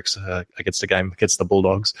asterisk against the game against the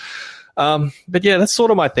Bulldogs. But yeah, that's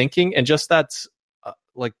sort of my thinking. And just that,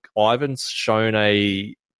 Ivan's shown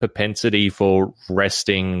a propensity for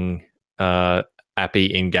resting Appy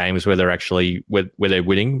in games where they're actually where they're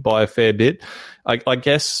winning by a fair bit. I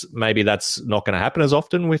guess maybe that's not going to happen as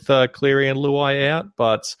often with Cleary and Luai out,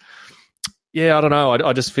 but yeah, I don't know.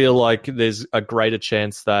 I just feel like there's a greater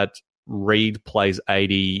chance that Reed plays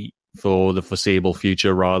 80 for the foreseeable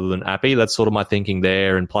future rather than Appy. That's sort of my thinking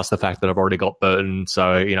there, and plus the fact that I've already got Burton,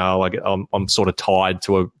 so I'm sort of tied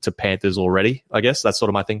to Panthers already. I guess that's sort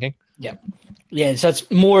of my thinking. Yeah. So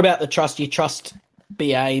it's more about the trust. You trust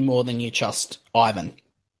BA more than you trust Ivan.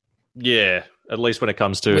 Yeah, at least when it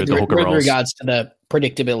comes to the hooker roles. With regards to the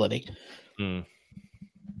predictability.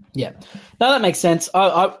 Yeah. No, that makes sense.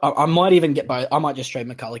 I might even get both. I might just trade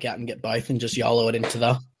McCulloch out and get both and just YOLO it into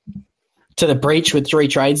the breach with 3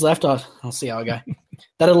 trades left. I'll see how I go.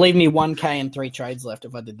 That'll leave me 1K and 3 trades left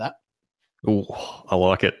if I did that. Ooh, I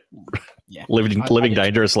like it. Yeah. Living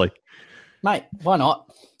dangerously. Mate, why not?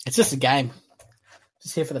 It's just a game.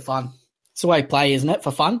 Just here for the fun. It's the way you play, isn't it?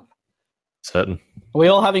 For fun. Certain. Are we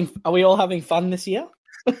all having fun this year?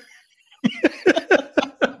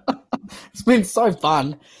 It's been so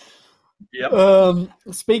fun. Yep.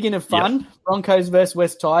 Speaking of fun, Broncos versus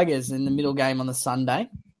West Tigers in the middle game on the Sunday.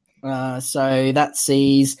 So that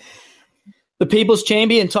sees the People's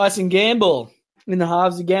Champion Tyson Gamble in the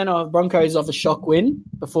halves again. Broncos off a shock win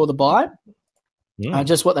before the bye.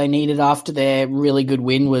 Just what they needed after their really good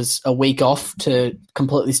win was a week off to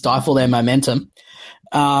completely stifle their momentum.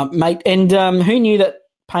 Mate, and who knew that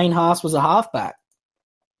Payne Haas was a halfback?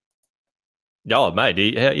 Oh, mate,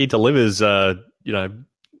 he delivers,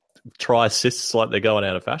 try assists like they're going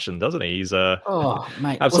out of fashion, doesn't he? He's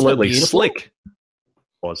mate, absolutely slick.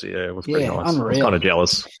 It was pretty nice. Unreal. I was kind of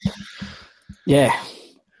jealous. Yeah.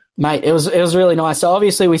 Mate, it was really nice. So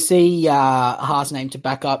obviously we see Haas' name to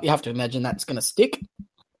back up. You have to imagine that's going to stick.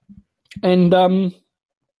 And,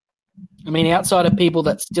 outside of people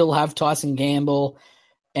that still have Tyson Gamble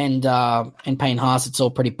and Payne Haas, it's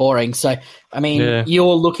all pretty boring. So,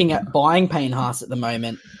 You're looking at buying Payne Haas at the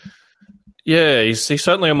moment. Yeah, he's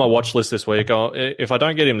certainly on my watch list this week. If I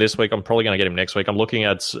don't get him this week, I'm probably going to get him next week. I'm looking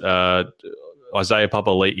at Isaiah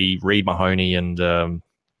Papali'i, Reed Mahoney, and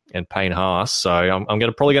Payne Haas. So I'm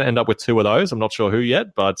probably going to end up with 2 of those. I'm not sure who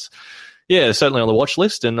yet, but yeah, certainly on the watch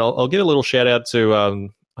list. And I'll give a little shout out to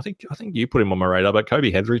I I think you put him on my radar, but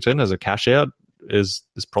Kobe Hetherington as a cash out is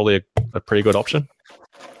probably a pretty good option.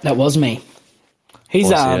 That was me. He's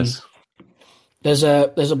yes. There's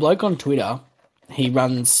a bloke on Twitter. He's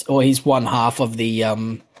one half of the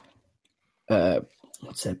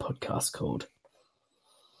what's their podcast called?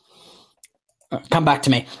 Come back to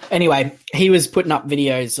me. Anyway, he was putting up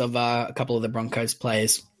videos of a couple of the Broncos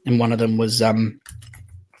players, and one of them was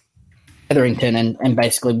Hetherington, and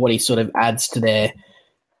basically what he sort of adds to their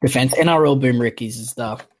defense. NRL Boom Rickies is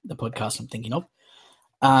the podcast I'm thinking of.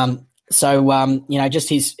 Just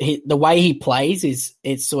the way he plays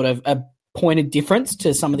it's sort of a pointed difference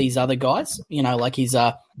to some of these other guys. Like he's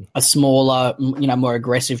a smaller, more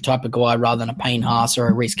aggressive type of guy rather than a Payne Haas or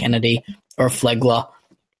a Reece Kennedy or a Flegler.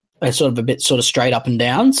 They're sort of a bit sort of straight up and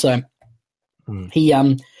down. So he,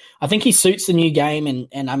 I think he suits the new game,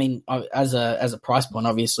 and I mean, as a price point,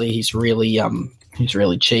 obviously he's really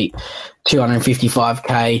cheap,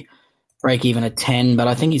 $255K, break even at 10. But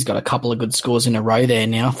I think he's got a couple of good scores in a row there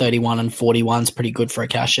now. 31 and 41 is pretty good for a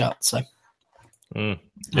cash out. So I don't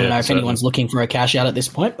know if anyone's looking for a cash out at this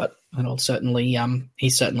point, but it'll certainly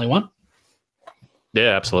he's certainly one.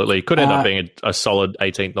 Yeah, absolutely. Could end up being a solid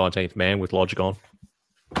 18th, 19th man with Lodge gone.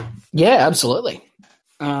 Yeah, absolutely.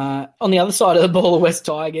 On the other side of the ball, the West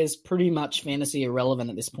Tigers, pretty much fantasy irrelevant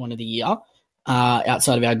at this point of the year,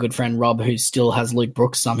 outside of our good friend Rob, who still has Luke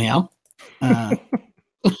Brooks somehow.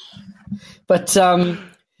 But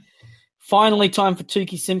finally, time for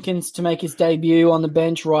Tukey Simpkins to make his debut on the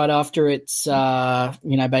bench right after it's,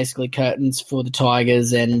 basically curtains for the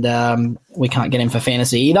Tigers, and we can't get him for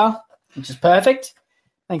fantasy either, which is perfect.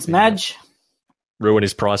 Thanks, Madge. Ruin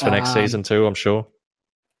his price for next season too, I'm sure.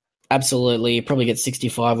 Absolutely. He'll probably get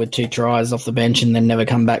 65 with 2 tries off the bench and then never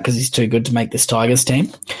come back because he's too good to make this Tigers team.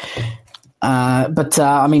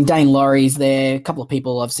 Dane Laurie's there. A couple of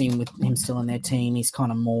people I've seen with him still in their team. He's kind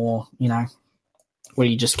of more, do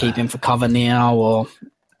you just keep him for cover now? Or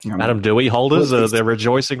Adam Dewey holders, they're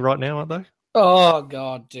rejoicing right now, aren't they? Oh,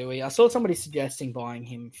 God, Dewey. I saw somebody suggesting buying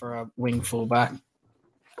him for a wing fullback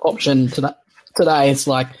option today. It's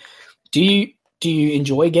like, do you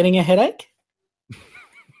enjoy getting a headache?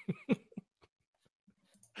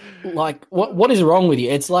 Like, what is wrong with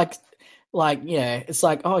you? It's like,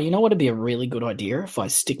 oh, you know what would be a really good idea if I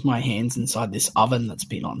stick my hands inside this oven that's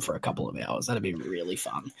been on for a couple of hours. That'd be really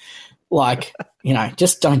fun. Like,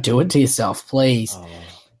 just don't do it to yourself, please. Oh.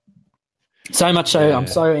 So much so, yeah. I'm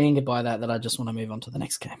so angered by that I just want to move on to the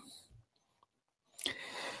next game.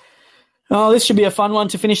 Oh, this should be a fun one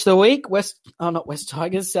to finish the week. Not West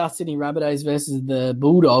Tigers, South Sydney Rabbitohs versus the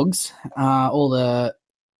Bulldogs. All the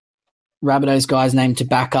Rabbitohs guys named to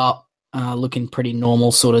back up, looking pretty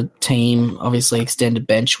normal sort of team. Obviously extended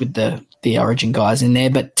bench with the Origin guys in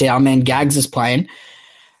there, but our man Gags is playing.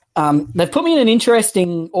 They've put me in an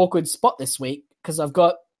interesting, awkward spot this week because I've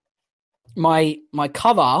got my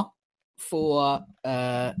cover for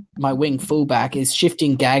my wing fullback is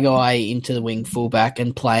shifting Gagai into the wing fullback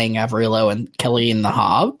and playing Averillo and Kelly in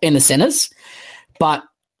the centers. But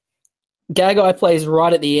Gagai plays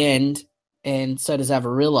right at the end, and so does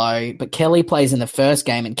Averillo, but Kelly plays in the first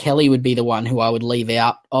game, and Kelly would be the one who I would leave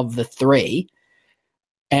out of the 3.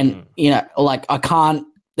 And, I can't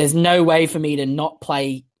 – there's no way for me to not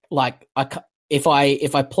play – if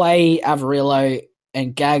I play Averillo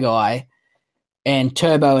and Gagai and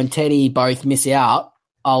Turbo and Teddy both miss out,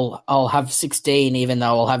 I'll have 16 even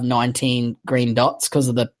though I'll have 19 green dots because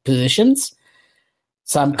of the positions.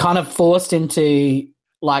 So I'm kind of forced into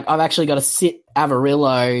 – I've actually got to sit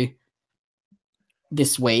Averillo –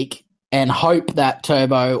 this week and hope that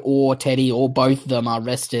Turbo or Teddy or both of them are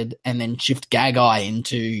rested and then shift Gagai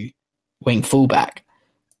into wing fullback.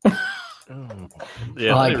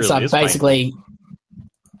 Really so basically,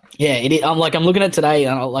 it is, I'm looking at today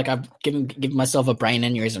and I've given myself a brain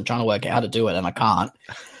aneurysm trying to work out how to do it and I can't.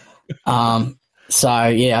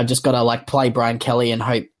 I just got to play Brian Kelly and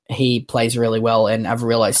hope he plays really well and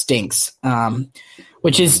Averillo stinks.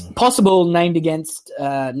 Which is possible named against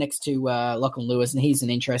next to Lachlan Lewis, and he's an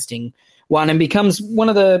interesting one and becomes one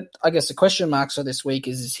of the, I guess, the question marks for this week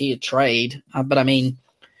is he a trade? But I mean,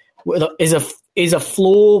 is a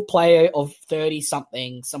floor player of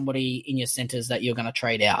 30-something somebody in your centres that you're going to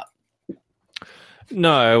trade out?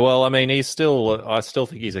 No, well, I mean, I still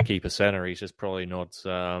think he's a keeper centre. He's just probably not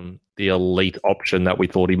the elite option that we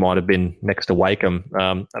thought he might have been next to Wakeham.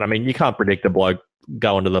 And I mean, you can't predict a bloke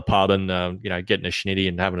going to the pub and, getting a schnitty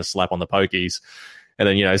and having a slap on the pokies and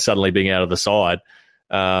then, suddenly being out of the side.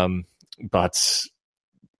 But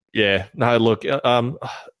yeah, no, look,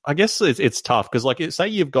 I guess it's tough because say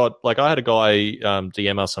you've got, I had a guy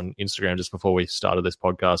DM us on Instagram just before we started this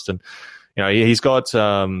podcast and he's got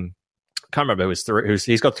can't remember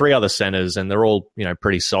he's got 3 other centers, and they're all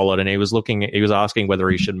pretty solid. And he was asking whether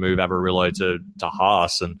he should move Averillo to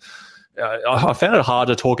Haas, and I found it hard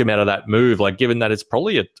to talk him out of that move, like given that it's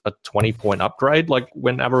probably a 20-point upgrade, like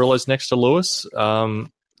when Averillo's next to Lewis.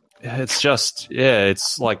 It's just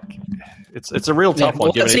it's like it's a real tough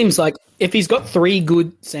one. It seems like if he's got 3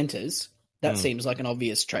 good centers, that seems like an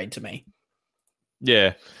obvious trade to me.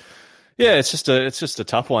 Yeah. Yeah, it's just a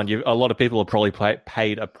tough one. A lot of people have probably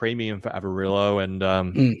paid a premium for Averillo, and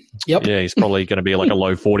he's probably going to be like a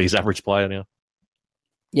low 40s average player now.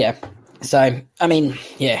 Yeah. So I mean,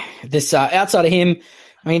 this outside of him,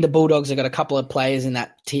 I mean, the Bulldogs have got a couple of players in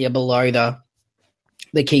that tier below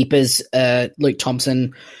the keepers. Luke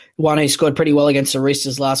Thompson, one who scored pretty well against the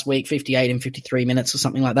Roosters last week, 58 in 53 minutes or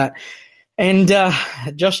something like that, and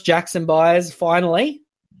Josh Jackson buyers finally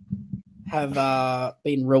have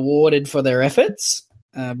been rewarded for their efforts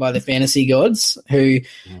by the fantasy gods, who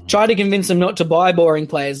tried to convince them not to buy boring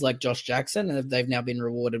players like Josh Jackson, and they've now been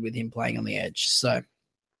rewarded with him playing on the edge. So,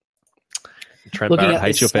 Trent Barrett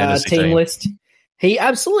hates your fantasy team list. He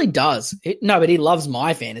absolutely does. But he loves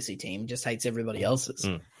my fantasy team, just hates everybody else's.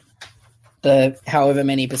 The however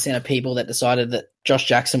many percent of people that decided that Josh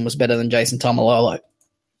Jackson was better than Jason Taumalolo.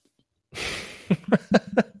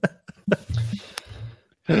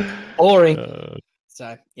 Boring.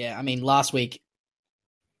 So, yeah, I mean, last week,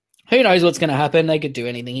 who knows what's going to happen? They could do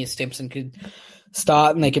anything here. Stimson could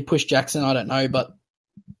start and they could push Jackson. I don't know, but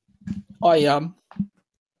I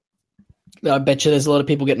bet you there's a lot of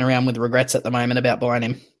people getting around with regrets at the moment about buying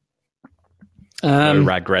him. No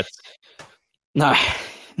regrets. No.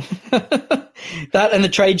 That and the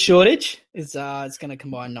trade shortage is it's going to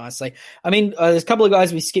combine nicely. I mean, there's a couple of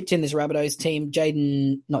guys we skipped in this Rabbitohs team,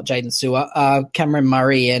 not Jaden Sewer, Cameron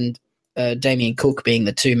Murray and Damien Cook being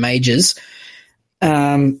the 2 majors.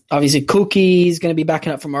 Obviously, Cookie's going to be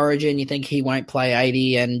backing up from Origin. You think he won't play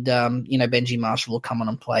 80, and Benji Marshall will come on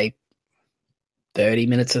and play 30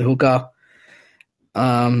 minutes at hooker.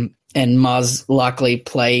 And Muzz likely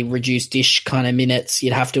play reduced-ish kind of minutes.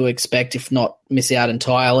 You'd have to expect, if not miss out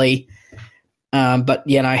entirely. But,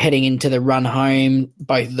 heading into the run home,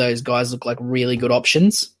 both of those guys look like really good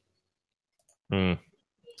options.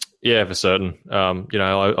 Yeah, for certain.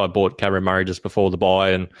 I bought Cameron Murray just before the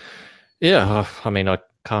bye, and I mean, I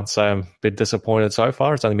can't say I'm a bit disappointed so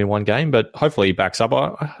far. It's only been 1 game, but hopefully he backs up.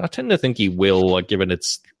 I tend to think he will, like, given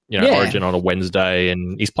it's Origin on a Wednesday,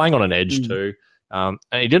 and he's playing on an edge too. And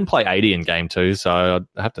he didn't play 80 in game 2, so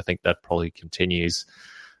I have to think that probably continues.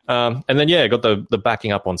 And then, got the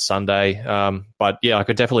backing up on Sunday. But, I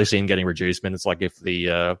could definitely see him getting reduced minutes. Like if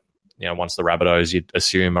the, once the Rabbitohs, you'd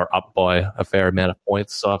assume, are up by a fair amount of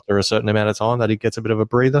points after a certain amount of time, that he gets a bit of a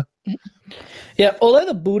breather. Yeah, although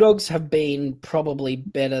the Bulldogs have been probably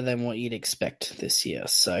better than what you'd expect this year.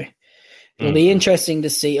 So it'll be interesting to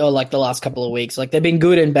see, or like the last couple of weeks, like they've been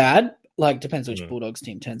good and bad. Like, depends which Bulldogs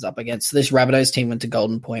team turns up against. This Rabbitohs team went to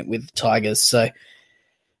Golden Point with Tigers, so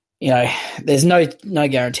there's no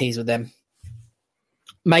guarantees with them.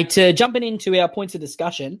 Mate, jumping into our points of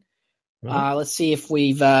discussion, let's see if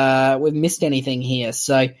we've missed anything here.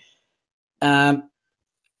 So, Ryan,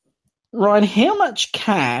 how much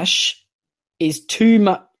cash is too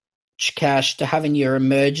much cash to have in your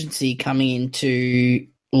emergency coming into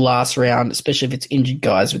last round, especially if it's injured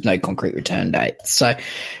guys with no concrete return date? So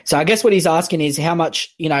I guess what he's asking is how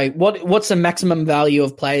much, what's the maximum value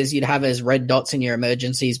of players you'd have as red dots in your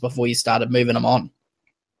emergencies before you started moving them on?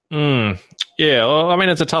 Yeah, well, I mean,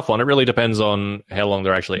 it's a tough one. It really depends on how long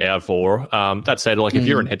they're actually out for. That said, like if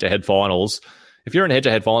you're in head-to-head finals,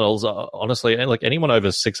 honestly, like anyone over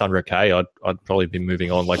 600K, I'd probably be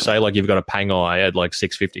moving on. Like say, like you've got a Pangai at like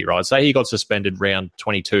 650, right? Say he got suspended round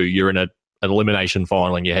 22, you're in an elimination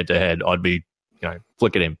final and you're head-to-head, I'd be,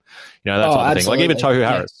 flicking him. That sort of thing. Like even Tohu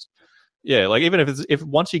Harris. Yeah, like even if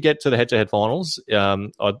once you get to the head-to-head finals,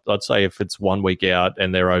 I'd say if it's 1 week out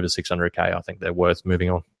and they're over 600K, I think they're worth moving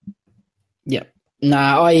on. Yeah. No,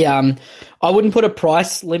 I wouldn't put a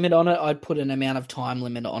price limit on it. I'd put an amount of time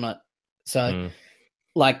limit on it. So,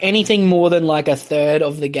 like anything more than like a third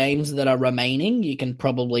of the games that are remaining, you can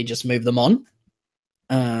probably just move them on.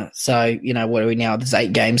 So, what are we now? There's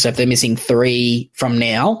 8 games. So if they're missing 3 from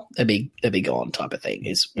now, they'd be gone type of thing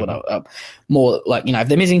is what more like, if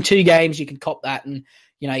they're missing 2 games, you can cop that and,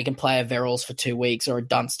 you can play a Verrills for 2 weeks or a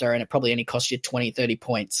Dunster and it probably only costs you 20, 30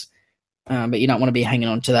 points. But you don't want to be hanging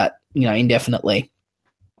on to that, indefinitely.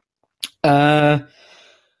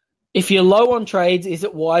 If you're low on trades, is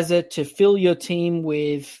it wiser to fill your team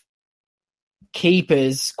with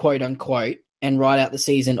keepers, quote unquote, and ride out the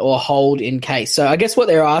season or hold in case? So I guess what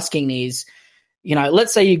they're asking is,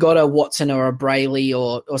 let's say you got a Watson or a Brayley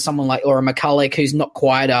or someone or a McCulloch who's not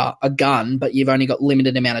quite a gun, but you've only got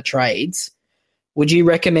limited amount of trades. Would you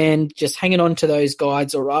recommend just hanging on to those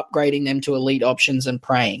guys or upgrading them to elite options and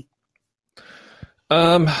praying?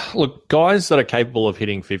 Look, guys that are capable of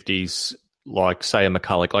hitting 50s, like, say, a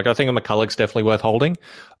McCulloch. Like, I think a McCulloch's definitely worth holding.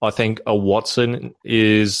 I think a Watson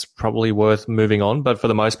is probably worth moving on. But for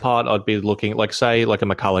the most part, I'd be looking, like, say, like a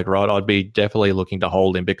McCulloch, right? I'd be definitely looking to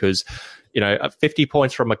hold him because, 50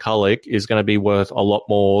 points from McCulloch is going to be worth a lot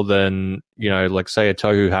more than, like, say, a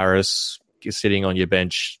Tohu Harris is sitting on your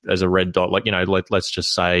bench as a red dot. Like, let's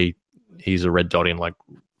just say he's a red dot in, like,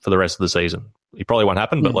 for the rest of the season. It probably won't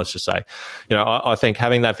happen, but let's just say, I think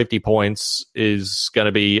having that 50 points is going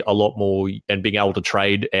to be a lot more, and being able to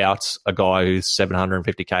trade out a guy who's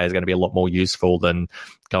 750k is going to be a lot more useful than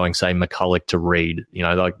going, say, McCulloch to Reed,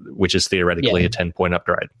 which is theoretically a 10-point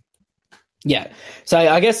upgrade. Yeah. So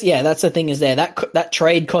I guess, that's the thing is there. That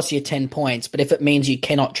trade costs you 10 points, but if it means you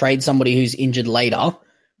cannot trade somebody who's injured later,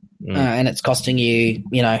 and it's costing you,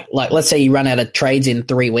 like, let's say you run out of trades in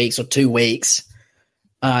 3 weeks or 2 weeks,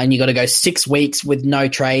 and you got to go 6 weeks with no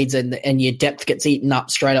trades and your depth gets eaten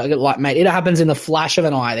up straight up. Like, mate, it happens in the flash of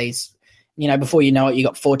an eye. These, before you know it, you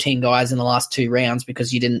got 14 guys in the last 2 rounds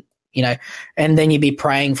because you didn't, and then you'd be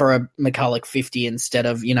praying for a McCulloch 50 instead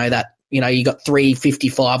of, that, you got 3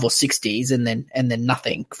 55 or 60s and then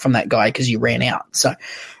nothing from that guy because you ran out. So,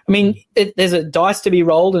 I mean, there's a dice to be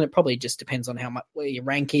rolled, and it probably just depends on how much, where your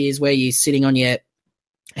rank is, where you're sitting on your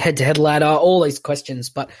head-to-head ladder, all these questions.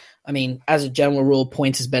 But, I mean, as a general rule,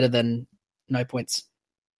 points is better than no points.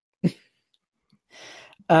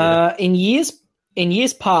 In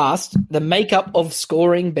years past, the makeup of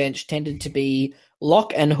scoring bench tended to be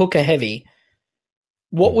lock and hooker heavy.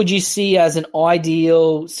 What would you see as an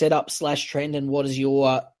ideal setup/trend, and what does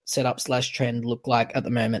your setup/trend look like at the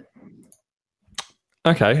moment?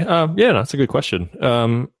 Okay. That's a good question.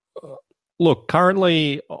 Look,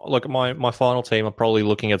 currently, my final team, I'm probably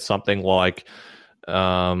looking at something like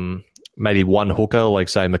maybe one hooker, like,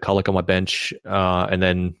 say, McCulloch on my bench, and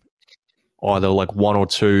then either like 1 or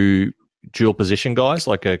 2 dual position guys,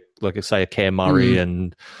 like say a Cam Murray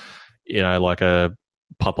and like a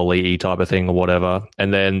Papali'i type of thing or whatever,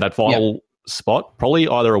 and then that final spot, probably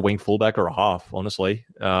either a wing fullback or a half. Honestly,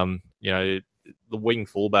 the wing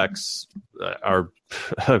fullbacks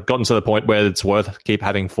have gotten to the point where it's worth keep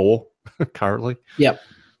having 4 currently. Yep.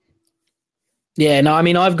 Yeah, no, I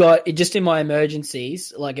mean, I've got, just in my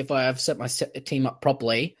emergencies, like if I have set my team up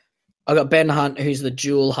properly, I've got Ben Hunt, who's the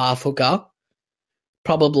dual half hooker.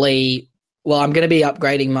 Probably, well, I'm going to be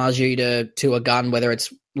upgrading Marju to a gun, whether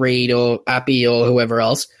it's Reed or Appy or whoever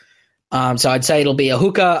else. So I'd say it'll be a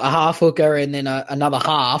hooker, a half hooker, and then another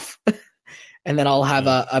half. And then I'll have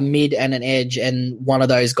a mid and an edge, and one of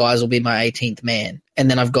those guys will be my 18th man. And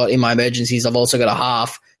then I've got, in my emergencies, I've also got a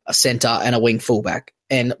half, a center, and a wing fullback,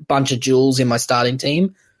 and a bunch of duels in my starting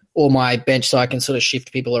team or my bench, so I can sort of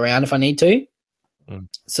shift people around if I need to.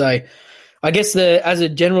 So I guess as a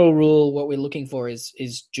general rule, what we're looking for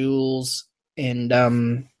is duels and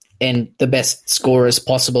the best scorers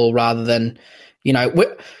possible, rather than,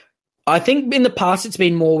 I think in the past it's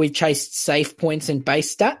been more we've chased safe points and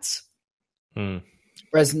base stats.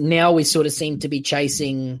 Whereas now we sort of seem to be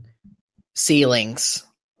chasing ceilings.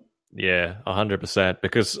 Yeah, 100%.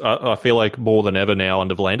 Because I feel like more than ever now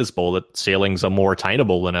under V'landers ball that ceilings are more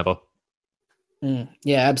attainable than ever.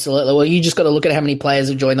 Yeah, absolutely. Well, you just got to look at how many players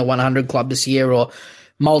have joined the 100 club this year, or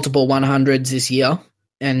multiple 100s this year.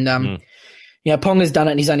 And, Ponga's done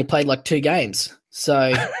it and he's only played like 2 games.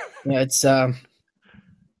 So, it's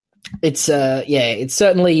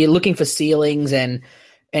certainly you're looking for ceilings, and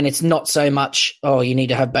it's not so much, you need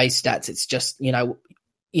to have base stats. It's just,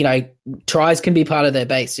 tries can be part of their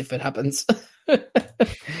base if it happens. So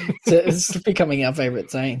it's becoming our favorite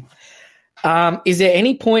saying. Is there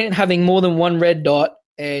any point in having more than one red dot,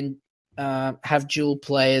 and have dual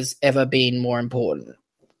players ever been more important?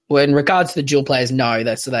 Well, in regards to the dual players, no. I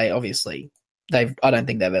don't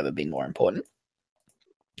think they've ever been more important.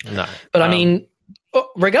 No. But I mean,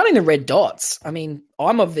 regarding the red dots, I mean,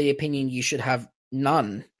 I'm of the opinion you should have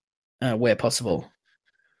none where possible.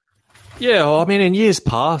 Yeah, well, I mean, in years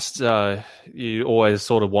past, you always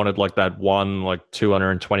sort of wanted like that one, like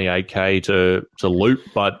 228k to loot,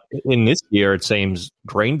 but in this year, it seems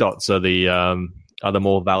green dots are the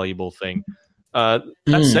more valuable thing. That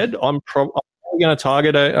said, I'm probably going to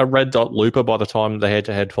target a red dot looper by the time the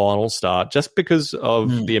head-to-head finals start, just because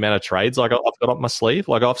of the amount of trades like I've got up my sleeve.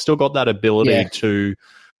 Like, I've still got that ability to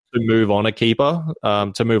move on a keeper,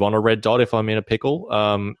 to move on a red dot if I'm in a pickle.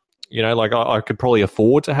 You know, like I could probably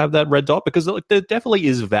afford to have that red dot because like, there definitely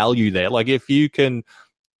is value there. Like if you can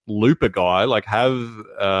loop a guy, like have,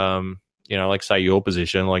 you know, like say your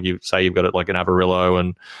position, like you say you've got it like an Avarillo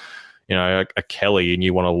and, you know, a Kelly and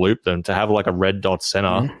you want to loop them to have like a red dot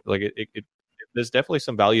center, like it there's definitely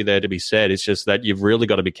some value there to be said. It's just that you've really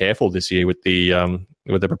got to be careful this year with the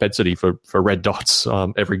propensity for red dots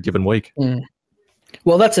every given week.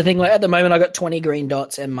 Well, that's the thing. Like at the moment, I got 20 green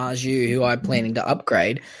dots and Marju, who I'm planning to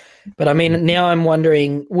upgrade. But I mean, now I'm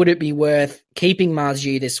wondering, would it be worth keeping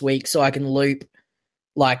Marju this week so I can loop,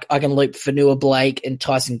 like I can loop Fanua Blake and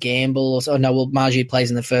Tyson Gamble? Or so. No, well, Marju plays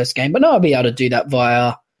in the first game, but no, I'll be able to do that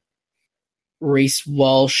via Reece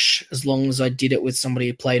Walsh as long as I did it with somebody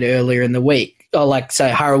who played earlier in the week. Or like say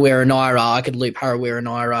Harawira Naira, I could loop Harawira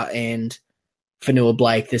Naira and Fanua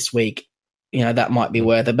Blake this week. You know, that might be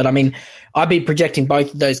worth it. But I mean, I'd be projecting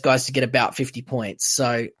both of those guys to get about 50 points.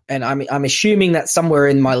 So, and I'm assuming that somewhere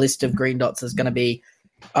in my list of green dots is going to be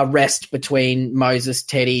a rest between Moses,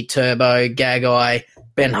 Teddy, Turbo, Gagai,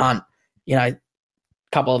 Ben Hunt. You know, a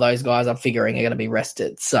couple of those guys I'm figuring are going to be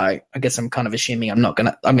rested. So I guess I'm kind of assuming I'm going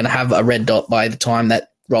to have a red dot by the time that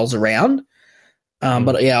rolls around.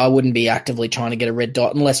 But yeah, I wouldn't be actively trying to get a red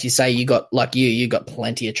dot unless you say you got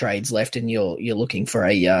plenty of trades left and you're looking for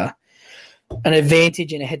an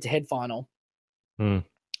advantage in a head-to-head final.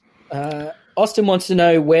 Austin wants to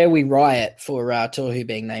know where we riot for Tohu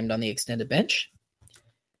being named on the extended bench.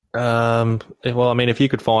 Well, I mean, if you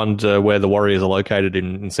could find where the Warriors are located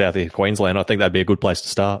in southeast Queensland, I think that'd be a good place to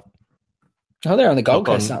start. Oh, they're on the Gold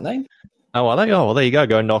Coast, aren't they? Oh, are they? Oh, well, there you go.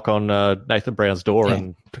 Go knock on Nathan Brown's door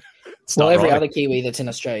and well, every other Kiwi that's in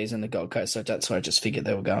Australia is in the Gold Coast, so that's why I just figured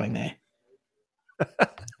they were going there.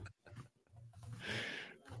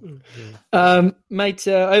 Mate,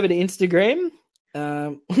 over to Instagram.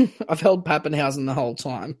 I've held Pappenhausen the whole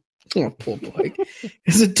time. Oh, poor bloke.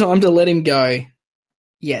 Is it time to let him go?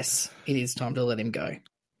 Yes, it is time to let him go.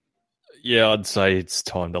 Yeah, I'd say it's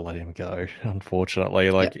time to let him go.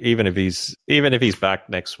 Unfortunately, like even if he's back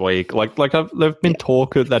next week, there've been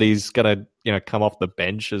talk that he's gonna come off the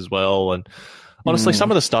bench as well. And honestly,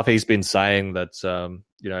 some of the stuff he's been saying that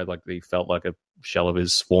like he felt like a shell of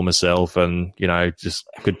his former self, and just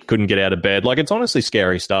couldn't get out of bed. Like it's honestly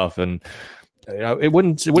scary stuff, and it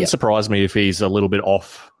wouldn't surprise me if he's a little bit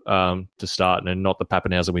off to start, and not the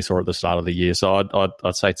Pappenhausen we saw at the start of the year. So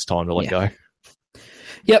I'd say it's time to let go.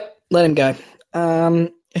 Yep. Let him go.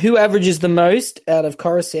 Who averages the most out of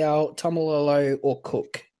Coruscant, Tomalolo, or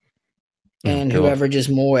Cook? And who averages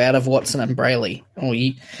more out of Watson and Brayley? Oh,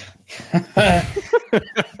 you can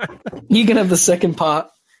have the second part.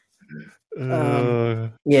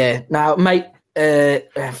 Yeah. Now, mate,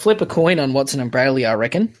 flip a coin on Watson and Brayley, I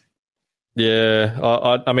reckon. Yeah.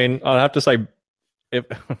 I mean, I'd have to say, if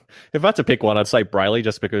I had to pick one, I'd say Brayley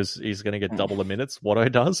just because he's going to get double the minutes Watto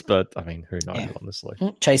does. But, I mean, who knows, honestly.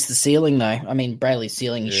 Chase the ceiling, though. I mean, Brayley's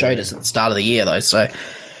ceiling, he showed us at the start of the year, though. So,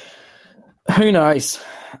 who knows?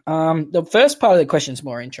 The first part of the question is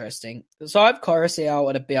more interesting. So, I have Coruscant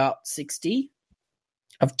at about 60.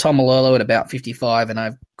 I have Tomalolo at about 55, and I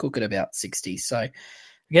have Cook at about 60. So, I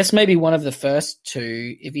guess maybe one of the first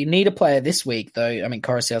two. If you need a player this week, though, I mean,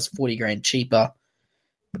 Coruscant's 40 grand cheaper.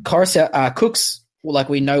 Cook's... Well, like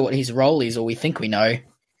we know what his role is, or we think we know.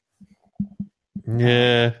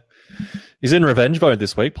 Yeah. He's in revenge mode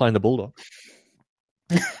this week, playing the Bulldog.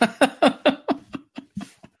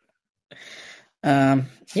 Yeah,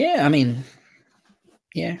 I mean,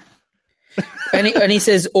 yeah. And he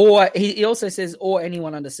says, or he also says, or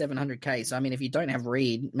anyone under 700K. So, I mean, if you don't have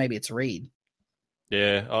Reed, maybe it's Reed.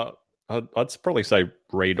 Yeah, I'd probably say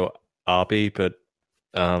Reed or Arby, but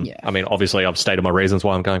I mean, obviously, I've stated my reasons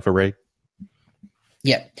why I'm going for Reed.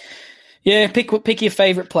 Yeah. Yeah, pick your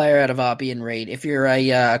favourite player out of RB and Reed. If you're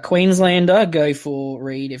a Queenslander, go for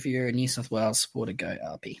Reed. If you're a New South Wales supporter, go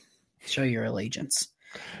RB. Show your allegiance.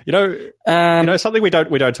 Something we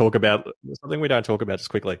don't talk about. Something we don't talk about just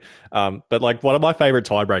quickly. But like one of my favourite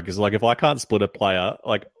tiebreakers, like if I can't split a player,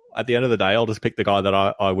 like at the end of the day, I'll just pick the guy that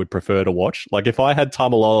I would prefer to watch. Like if I had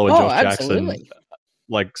Tamalolo and Josh Jackson,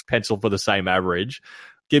 like penciled for the same average.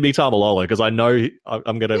 Give me Tamalolo because I know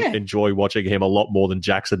I'm going to enjoy watching him a lot more than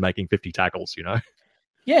Jackson making 50 tackles,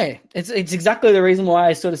 Yeah, it's exactly the reason why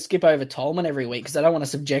I sort of skip over Tolman every week because I don't want to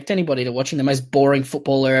subject anybody to watching the most boring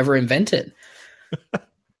footballer ever invented.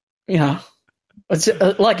 It's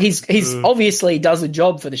like he's obviously does a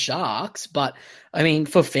job for the Sharks, but I mean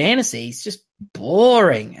for fantasy he's just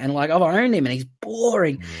boring. And like I've owned him and he's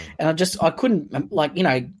boring, and I couldn't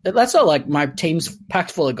that's not like my team's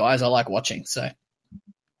packed full of guys I like watching, so.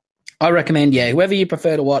 I recommend, whoever you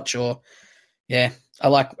prefer to watch, or I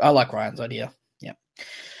like Ryan's idea. Yeah.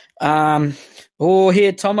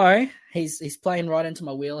 Here, Tomo. He's playing right into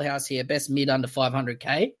my wheelhouse here. Best mid under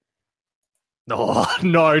 500k. Oh,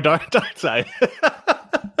 no, don't say.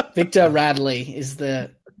 Victor Radley is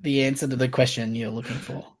the answer to the question you're looking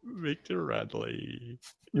for. Victor Radley.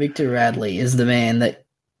 Victor Radley is the man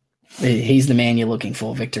he's the man you're looking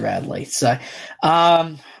for, Victor Radley. So,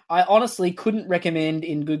 I honestly couldn't recommend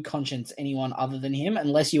in good conscience anyone other than him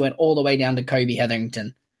unless you went all the way down to Kobe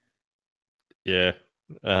Hetherington. Yeah.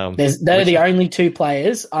 They're the only two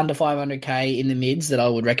players under 500k in the mids that I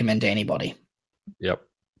would recommend to anybody. Yep.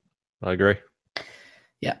 I agree.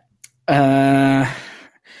 Yeah. I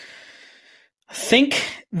think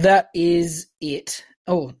that is it.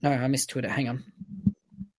 Oh, no, I missed Twitter. Hang on.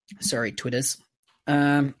 Sorry, Twitters.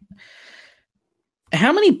 How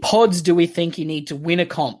many pods do we think you need to win a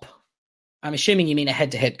comp? I'm assuming you mean a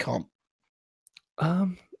head-to-head comp.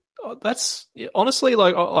 That's honestly,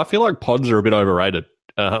 like, I feel like pods are a bit overrated.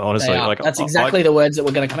 Honestly, that's exactly the words that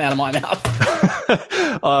were going to come out of my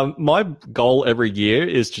mouth. My goal every year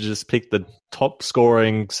is to just pick the top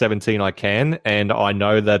scoring 17 I can, and I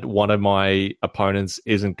know that one of my opponents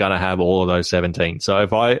isn't going to have all of those 17. So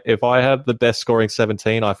if I have the best scoring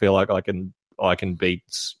 17, I feel like I can beat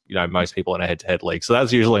most people in a head-to-head league. So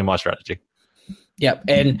that's usually my strategy. Yep,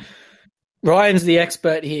 and Ryan's the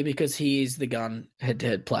expert here because he is the gun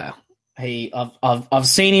head-to-head player. I've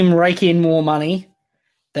seen him rake in more money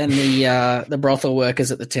than the brothel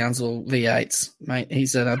workers at the Townsville V8s, mate.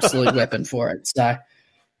 He's an absolute weapon for it. So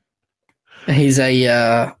he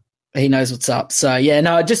knows what's up. So yeah,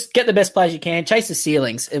 no, just get the best players you can. Chase the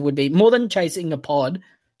ceilings. It would be more than chasing a pod.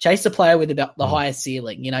 Chase the player with the highest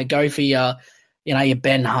ceiling. Go for your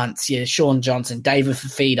Ben Hunts, your Sean Johnson, David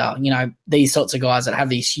Fafita. These sorts of guys that have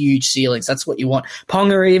these huge ceilings. That's what you want.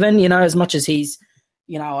 Ponga even. As much as he's,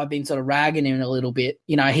 I've been sort of ragging him a little bit.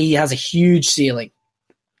 He has a huge ceiling.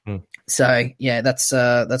 So yeah, that's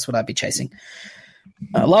what I'd be chasing.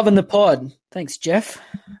 Loving the pod. Thanks, Jeff.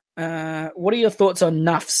 What are your thoughts on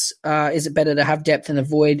Nuffs? Is it better to have depth and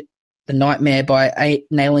avoid the nightmare by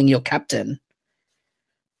nailing your captain?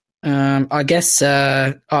 I guess.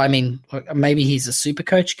 Maybe he's a super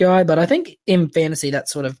coach guy, but I think in fantasy that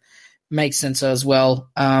sort of makes sense as well.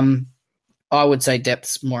 I would say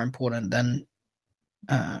depth's more important than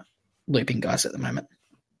looping guys at the moment.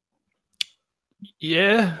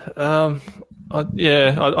 Yeah,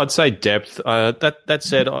 I'd say depth. That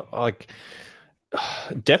said,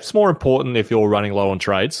 depth's more important if you're running low on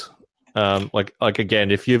trades.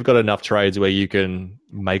 Again, if you've got enough trades where you can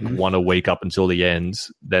make one a week up until the end,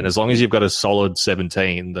 then as long as you've got a solid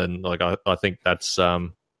 17, then I think that's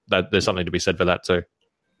that there's something to be said for that too.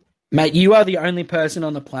 Mate, you are the only person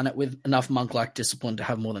on the planet with enough monk-like discipline to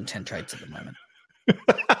have more than 10 trades at the moment.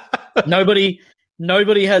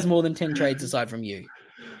 Nobody has more than 10 trades aside from you.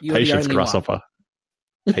 You're Patience, the only Grasshopper.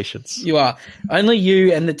 one. Patience. You are. Only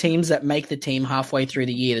you and the teams that make the team halfway through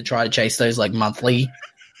the year to try to chase those monthly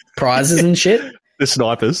prizes and shit. The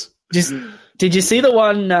snipers. Did you see the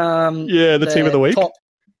one? The team of the week.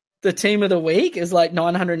 The team of the week is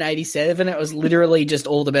 987. It was literally just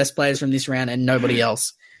all the best players from this round and nobody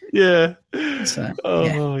else. Yeah. So, that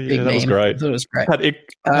was great. That was great. Had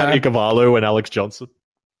Ikavalu and Alex Johnson.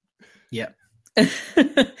 Yeah.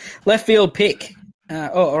 Left field pick.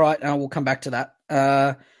 All right. We'll come back to that.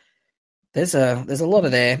 There's a lot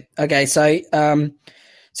of there. Okay, so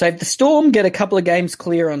if the Storm get a couple of games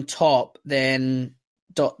clear on top, then ...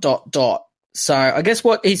 So I guess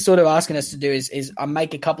what he's sort of asking us to do is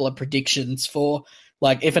make a couple of predictions for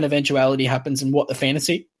if an eventuality happens and what the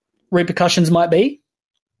fantasy repercussions might be.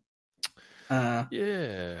 For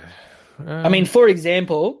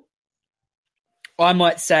example, I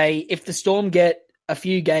might say if the Storm get a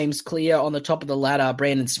few games clear on the top of the ladder,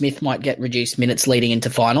 Brandon Smith might get reduced minutes leading into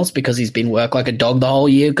finals because he's been worked like a dog the whole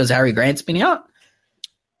year because Harry Grant's been out.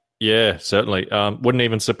 Yeah, certainly. Wouldn't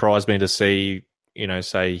even surprise me to see,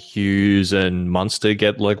 say Hughes and Munster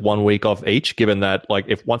get 1 week off each, given that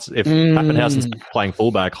if Pappenhausen's playing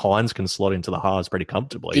fullback, Hines can slot into the halves pretty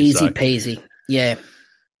comfortably. Easy peasy. Yeah.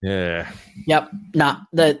 Yeah. Yep.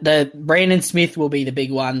 The Brandon Smith will be the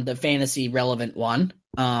big one, the fantasy relevant one.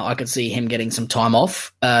 I could see him getting some time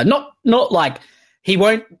off. Not he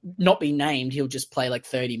won't not be named. He'll just play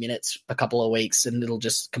 30 minutes a couple of weeks and it'll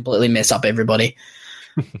just completely mess up everybody.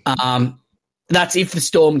 That's if the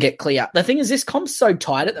Storm get clear. The thing is, this comp's so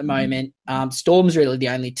tight at the moment. Storm's really the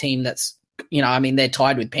only team that's, they're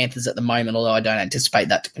tied with Panthers at the moment, although I don't anticipate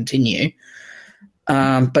that to continue.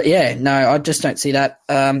 But yeah, no, I just don't see that.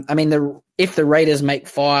 If the Raiders make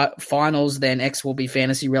finals, then X will be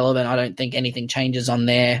fantasy relevant. I don't think anything changes on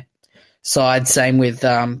their side. Same with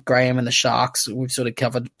Graham and the Sharks. We've sort of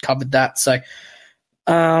covered that. So,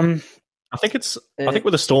 I think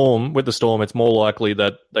with the Storm, it's more likely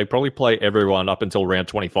that they probably play everyone up until round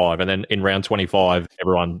 25, and then in round 25,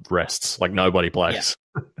 everyone rests. Like nobody plays.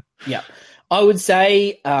 Yeah. I would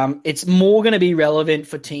say it's more going to be relevant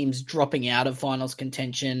for teams dropping out of finals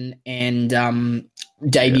contention and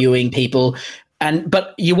debuting people.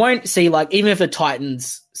 But you won't see, like, even if the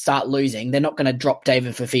Titans start losing, they're not going to drop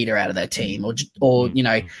David Fafita out of their team or you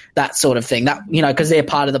know, that sort of thing. That, you know, because they're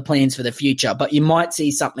part of the plans for the future. But you might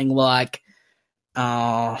see something like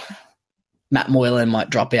Matt Moylan might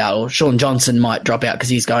drop out, or Sean Johnson might drop out because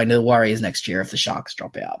he's going to the Warriors next year if the Sharks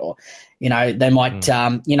drop out. Or, you know, they might,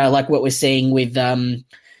 you know, like what we're seeing with the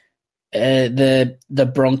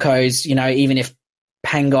Broncos, you know, even if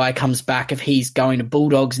Pangai comes back, if he's going to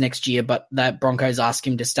Bulldogs next year, but the Broncos ask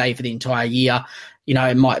him to stay for the entire year, you know,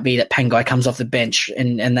 it might be that Pangai comes off the bench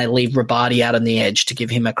and they leave Rabadi out on the edge to give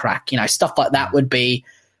him a crack. You know, stuff like that would be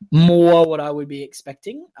more what I would be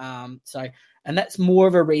expecting. And that's more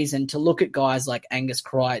of a reason to look at guys like Angus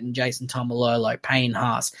Crichton, Jason Tamalolo, Payne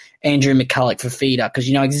Haas, Andrew McCulloch, Fafita, because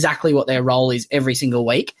you know exactly what their role is every single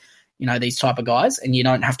week. You know, these type of guys, and you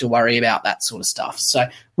don't have to worry about that sort of stuff. So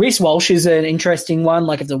Reece Walsh is an interesting one,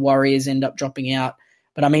 like if the Warriors end up dropping out.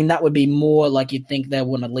 But, I mean, that would be more like you'd think they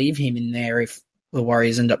want to leave him in there if the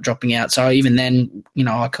Warriors end up dropping out. So even then, you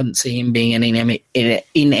know, I couldn't see him being in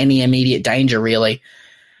any immediate danger, really.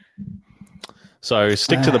 So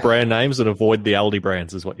stick to the brand names and avoid the Aldi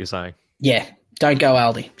brands is what you're saying. Yeah, don't go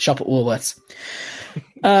Aldi. Shop at Woolworths.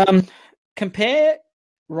 Compare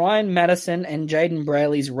Ryan Madison and Jaden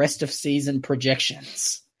Brayley's rest of season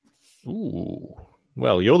projections. Ooh.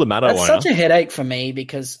 Well, you're the Maddo owner. That's such a headache for me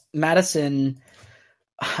because Madison,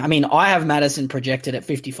 I mean, I have Madison projected at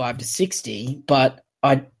 55 to 60, but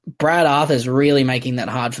Brad Arthur's really making that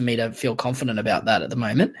hard for me to feel confident about that at the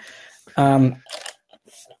moment.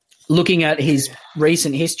 Looking at his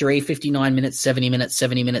recent history, 59 minutes, 70 minutes,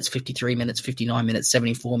 70 minutes, 53 minutes, 59 minutes,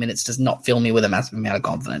 74 minutes does not fill me with a massive amount of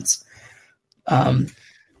confidence.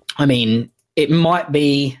 I mean, it might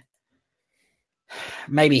be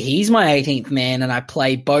maybe he's my 18th man and I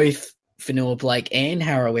play both Fanua Blake and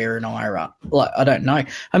Harawira and Ira. Like, I don't know.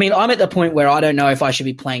 I mean, I'm at the point where I don't know if I should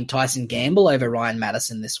be playing Tyson Gamble over Ryan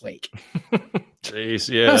Madison this week. Jeez,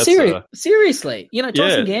 yeah. No, seriously. You know,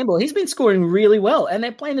 Tyson Gamble, he's been scoring really well, and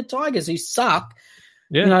they're playing the Tigers who suck.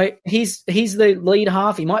 Yeah. You know, he's the lead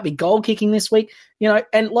half. He might be goal kicking this week. You know,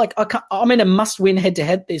 and like I'm in a must-win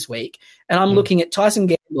head-to-head this week, and I'm looking at Tyson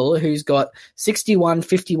Gamble, who's got 61,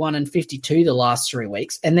 51, and 52 the last 3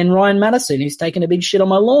 weeks, and then Ryan Madison, who's taken a big shit on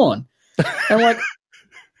my lawn. And like,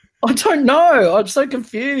 I don't know. I'm so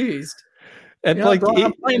confused. And you know, like,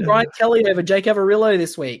 I'm playing Brian Kelly over Jake Averillo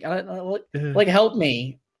this week. I don't know, like, help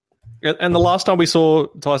me. And the last time we saw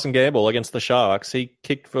Tyson Gamble against the Sharks, he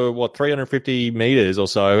kicked for 350 meters or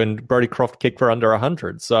so, and Brody Croft kicked for under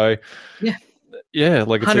 100. So, yeah,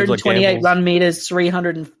 like it 128 seems like run meters,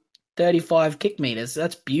 335 kick meters.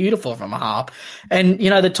 That's beautiful from a half. And you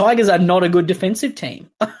know, the Tigers are not a good defensive team.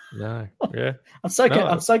 No, yeah, I'm so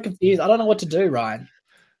confused. I don't know what to do, Ryan.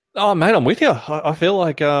 Oh, mate, I'm with you. I feel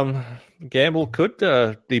like Gamble could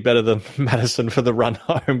be better than Madison for the run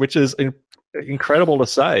home, which is incredible to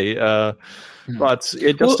say. But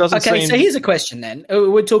it just doesn't seem... Okay, so here's a question then.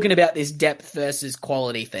 We're talking about this depth versus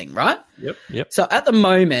quality thing, right? Yep. So at the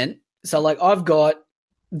moment, like I've got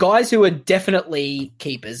guys who are definitely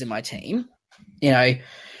keepers in my team. You know,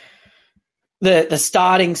 the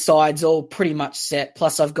starting side's all pretty much set.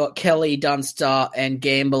 Plus I've got Kelly, Dunster, and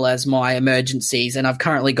Gamble as my emergencies, and I've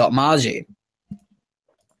currently got Marju.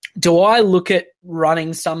 Do I look at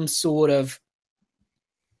running some sort of...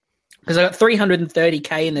 Because I got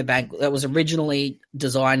 330K in the bank that was originally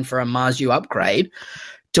designed for a Marju upgrade.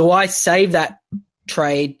 Do I save that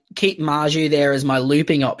trade, keep Marju there as my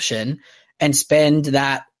looping option, and spend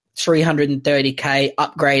that 330K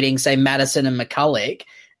upgrading, say, Madison and McCulloch,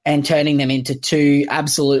 and turning them into two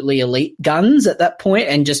absolutely elite guns at that point,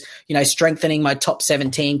 and just, you know, strengthening my top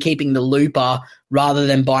 17, keeping the looper rather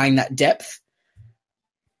than buying that depth?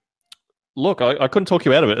 Look, I couldn't talk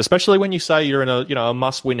you out of it, especially when you say you're in a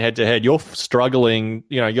must-win head-to-head. You're struggling,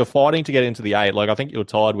 you know, you're fighting to get into the 8. Like, I think you're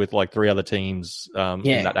tied with like 3 other teams in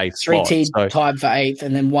that 8th spot. 3 teams tied for 8th,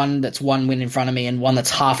 and then one that's 1 win in front of me and one that's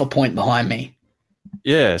half a point behind me.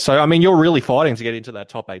 Yeah, so, I mean, you're really fighting to get into that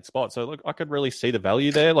top 8 spot. So, look, I could really see the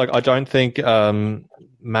value there. Like, I don't think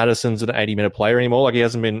Madison's an 80-minute player anymore. Like, he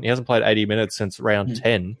hasn't played 80 minutes since round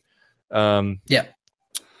 10. Yeah.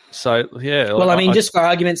 So, yeah. Well, I mean, just for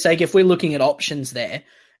argument's sake, if we're looking at options there,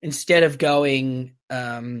 instead of going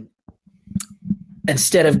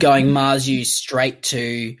instead of going Marzu straight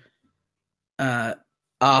to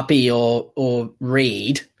Arpey or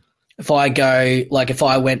Reed, if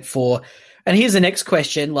I went for, and here's the next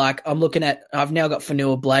question, like I'm looking at, I've now got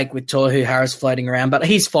Fanua Blake with Tohu Harris floating around, but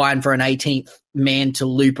he's fine for an 18th man to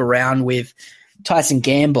loop around with Tyson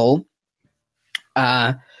Gamble.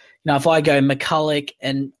 If I go McCulloch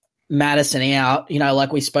and Madison out,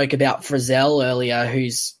 like we spoke about Frizzell earlier,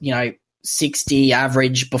 who's, 60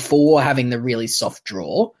 average before having the really soft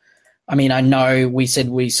draw. I mean, I know we said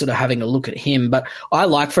we sort of having a look at him, but I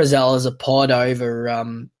like Frizzell as a pod over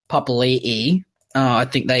Papali'i. I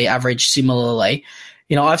think they average similarly.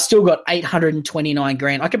 I've still got 829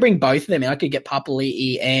 grand. I could bring both of them in. I could get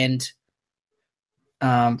Papali'i and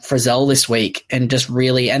Frizzell this week and just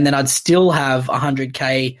really, and then I'd still have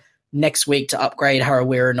 100K next week to upgrade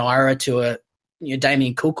Harawira Naira to a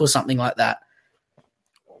Damien Cook or something like that.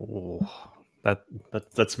 Oh,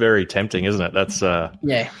 that's very tempting, isn't it? That's a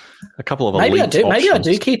couple of maybe elite maybe I options.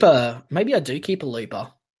 do keep a looper.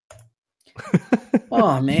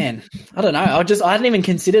 Oh man, I don't know. I hadn't even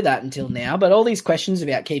considered that until now. But all these questions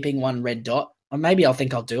about keeping one red dot, maybe I'll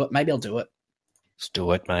think I'll do it. Maybe I'll do it. Just do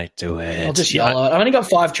it, mate. Do it. I'll just YOLO it. I've only got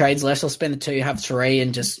 5 trades left. I'll spend the 2, have 3,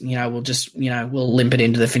 and we'll limp it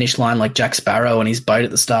into the finish line like Jack Sparrow on his boat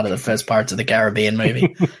at the start of the first Pirates of the Caribbean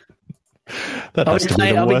movie.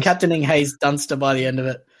 I'll be captaining Hayes Dunster by the end of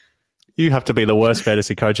it. You have to be the worst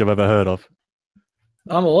fantasy coach I've ever heard of.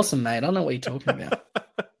 I'm awesome, mate. I don't know what you're talking about.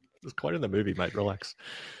 It's quite in the movie, mate. Relax.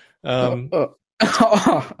 I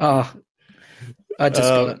just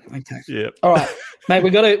got it. Okay. Yeah. All right, mate.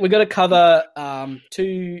 We got to cover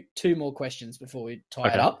two more questions before we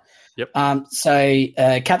tie it up. Yep. So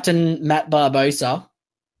Captain Matt Barbosa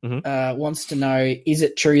wants to know: is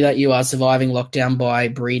it true that you are surviving lockdown by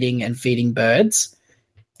breeding and feeding birds?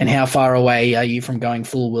 And how far away are you from going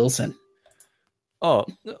full Wilson? Oh,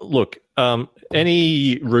 look.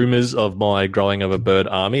 Any rumours of my growing of a bird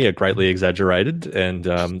army are greatly exaggerated, and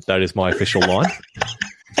that is my official line.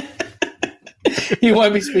 You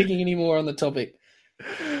won't be speaking anymore on the topic.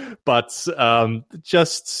 But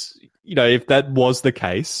just, if that was the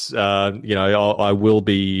case, I will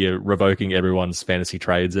be revoking everyone's fantasy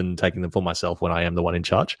trades and taking them for myself when I am the one in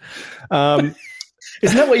charge.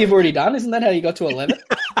 Isn't that what you've already done? Isn't that how you got to 11?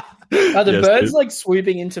 Are the birds like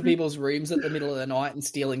swooping into people's rooms at the middle of the night and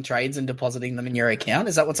stealing trades and depositing them in your account?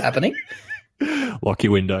 Is that what's happening? Lock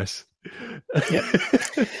your windows. Yep.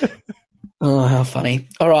 Oh, how funny.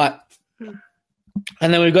 All right.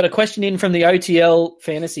 And then we've got a question in from the OTL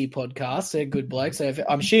Fantasy Podcast. They're good blokes. So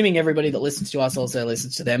I'm assuming everybody that listens to us also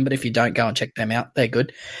listens to them, but if you don't, go and check them out. They're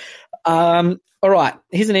good. All right,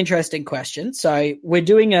 here's an interesting question. So we're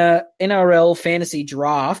doing a NRL fantasy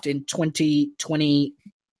draft in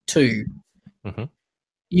 2022. Mm-hmm.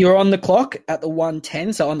 You're on the clock at the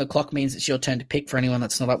 1:10. So on the clock means it's your turn to pick for anyone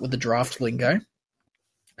that's not up with the draft lingo.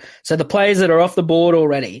 So the players that are off the board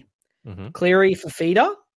already: Cleary,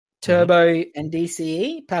 Fafita, Turbo and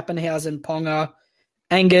DCE, Pappenhausen, Ponga,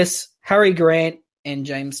 Angus, Harry Grant, and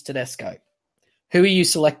James Tedesco. Who are you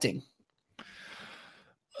selecting?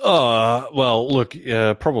 Well, look,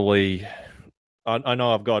 probably. I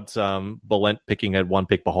know I've got Bolent picking at 1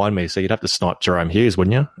 pick behind me, so you'd have to snipe Jerome Hughes,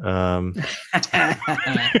 wouldn't you?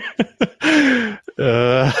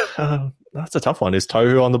 That's a tough one. Is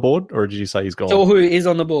Tohu on the board, or did you say he's gone? Tohu is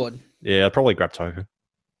on the board. Yeah, I'd probably grab Tohu.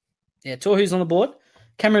 Yeah, Tohu's on the board.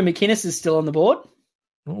 Cameron McInnes is still on the board.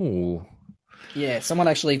 Oh. Yeah, someone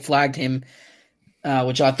actually flagged him,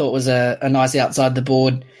 which I thought was a nice outside the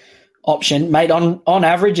board option. Mate, on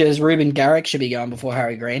averages, Ruben Garrick should be going before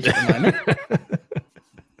Harry Grant at the moment.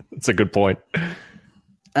 That's a good point.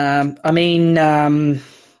 How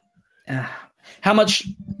much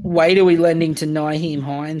weight are we lending to Nyheim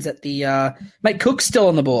Hines at the mate, Cook's still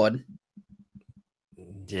on the board.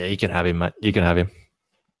 Yeah, you can have him, mate. You can have him.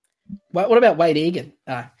 What about Wade Egan?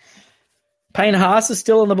 Payne Haas is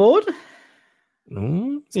still on the board.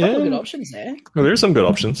 Yeah, good options there. Well, there's some good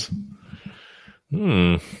options.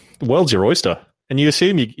 The world's your oyster, and you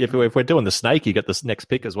assume if we're doing the snake, you get this next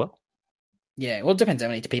pick as well. Yeah, well, it depends how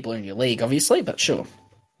many people are in your league, obviously, but sure.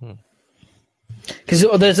 Because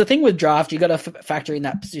there's a thing with draft, you got to factor in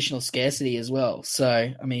that positional scarcity as well.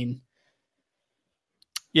 So, I mean,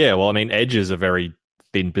 yeah, well, I mean, edge is a very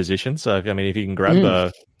thin position. So, I mean, if you can grab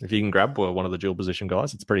one of the dual position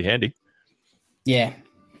guys, it's pretty handy. Yeah,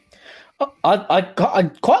 I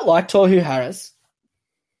quite like Tohu Harris.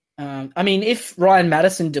 I mean, if Ryan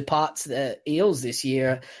Madison departs the Eels this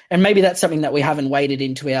year, and maybe that's something that we haven't weighted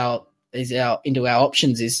into our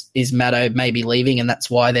options, is Maddo maybe leaving, and that's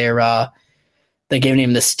why they're giving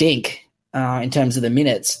him the stink in terms of the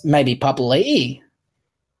minutes. Maybe Papali'i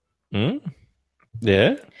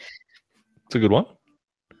Yeah, it's a good one.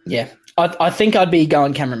 Yeah, I think I'd be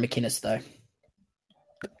going Cameron McInnes though.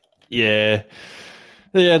 Yeah,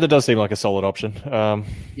 that does seem like a solid option.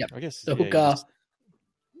 Yep. I guess the hooker.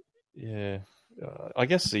 I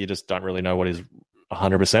guess you just don't really know what his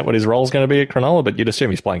 100% what his role is going to be at Cronulla, but you'd assume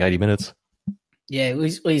he's playing 80 minutes. Yeah,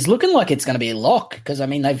 he's looking like it's going to be a lock because I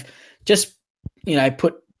mean they've just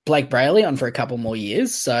put Blake Brayley on for a couple more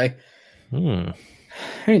years, so who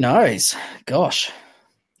knows? Gosh.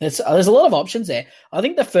 There's a lot of options there. I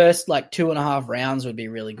think the first 2.5 rounds would be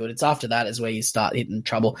really good. It's after that is where you start hitting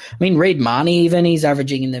trouble. I mean, Reed Marnie even, he's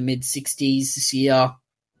averaging in the mid-60s this year,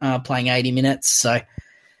 playing 80 minutes. So,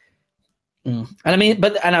 and I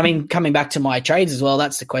mean, coming back to my trades as well,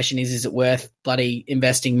 that's the question: is it worth bloody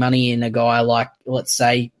investing money in a guy like, let's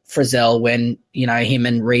say, Frizzell when him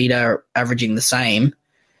and Reed are averaging the same,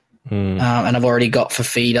 and I've already got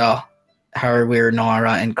Fafita, Harawira,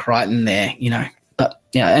 Naira, and Crichton there, But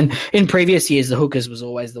yeah, and in previous years, the hookers was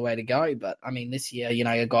always the way to go. But I mean, this year,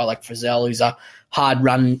 a guy like Frizzell, who's a hard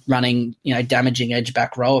running, damaging edge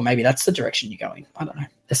back rower, maybe that's the direction you're going. I don't know.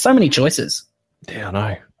 There's so many choices. Yeah, I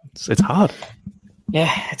know. It's hard.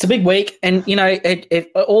 Yeah, it's a big week, and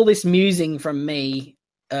all this musing from me,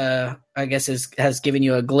 I guess, has given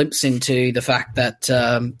you a glimpse into the fact that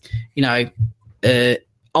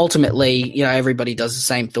ultimately, everybody does the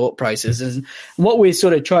same thought process. And what we're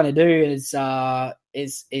sort of trying to do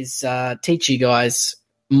is teach you guys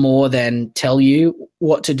more than tell you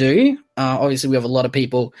what to do. Obviously, we have a lot of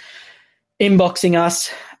people inboxing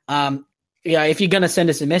us. If you're going to send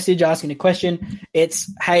us a message asking a question,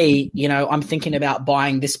 it's, hey, I'm thinking about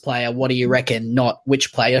buying this player. What do you reckon? Not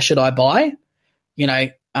which player should I buy?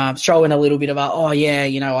 Throw in a little bit of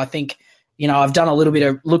I think, I've done a little bit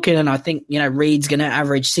of looking and I think, Reed's going to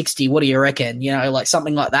average 60. What do you reckon?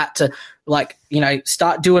 Something like that to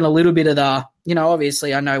start doing a little bit of the,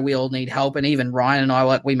 obviously I know we all need help. And even Ryan and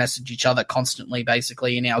I, we message each other constantly,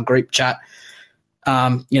 basically in our group chat,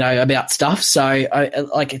 about stuff. So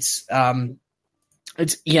it's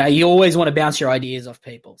you always want to bounce your ideas off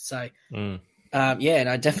people. So, and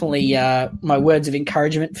I definitely, my words of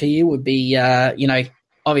encouragement for you would be,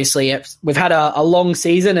 obviously, we've had a long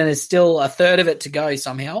season and there's still a third of it to go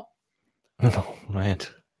somehow. Oh, man.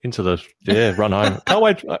 Into the run home. Can't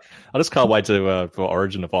wait. I just can't wait for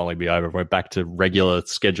Origin to finally be over. We're back to regular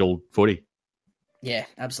scheduled footy. Yeah,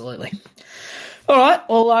 absolutely. All right.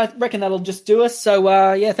 Well, I reckon that'll just do us. So,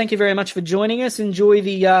 thank you very much for joining us. Enjoy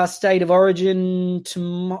the State of Origin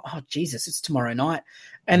tomorrow. Oh, Jesus, it's tomorrow night.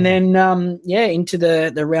 And then, into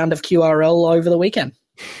the round of QRL over the weekend.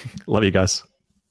 Love you guys.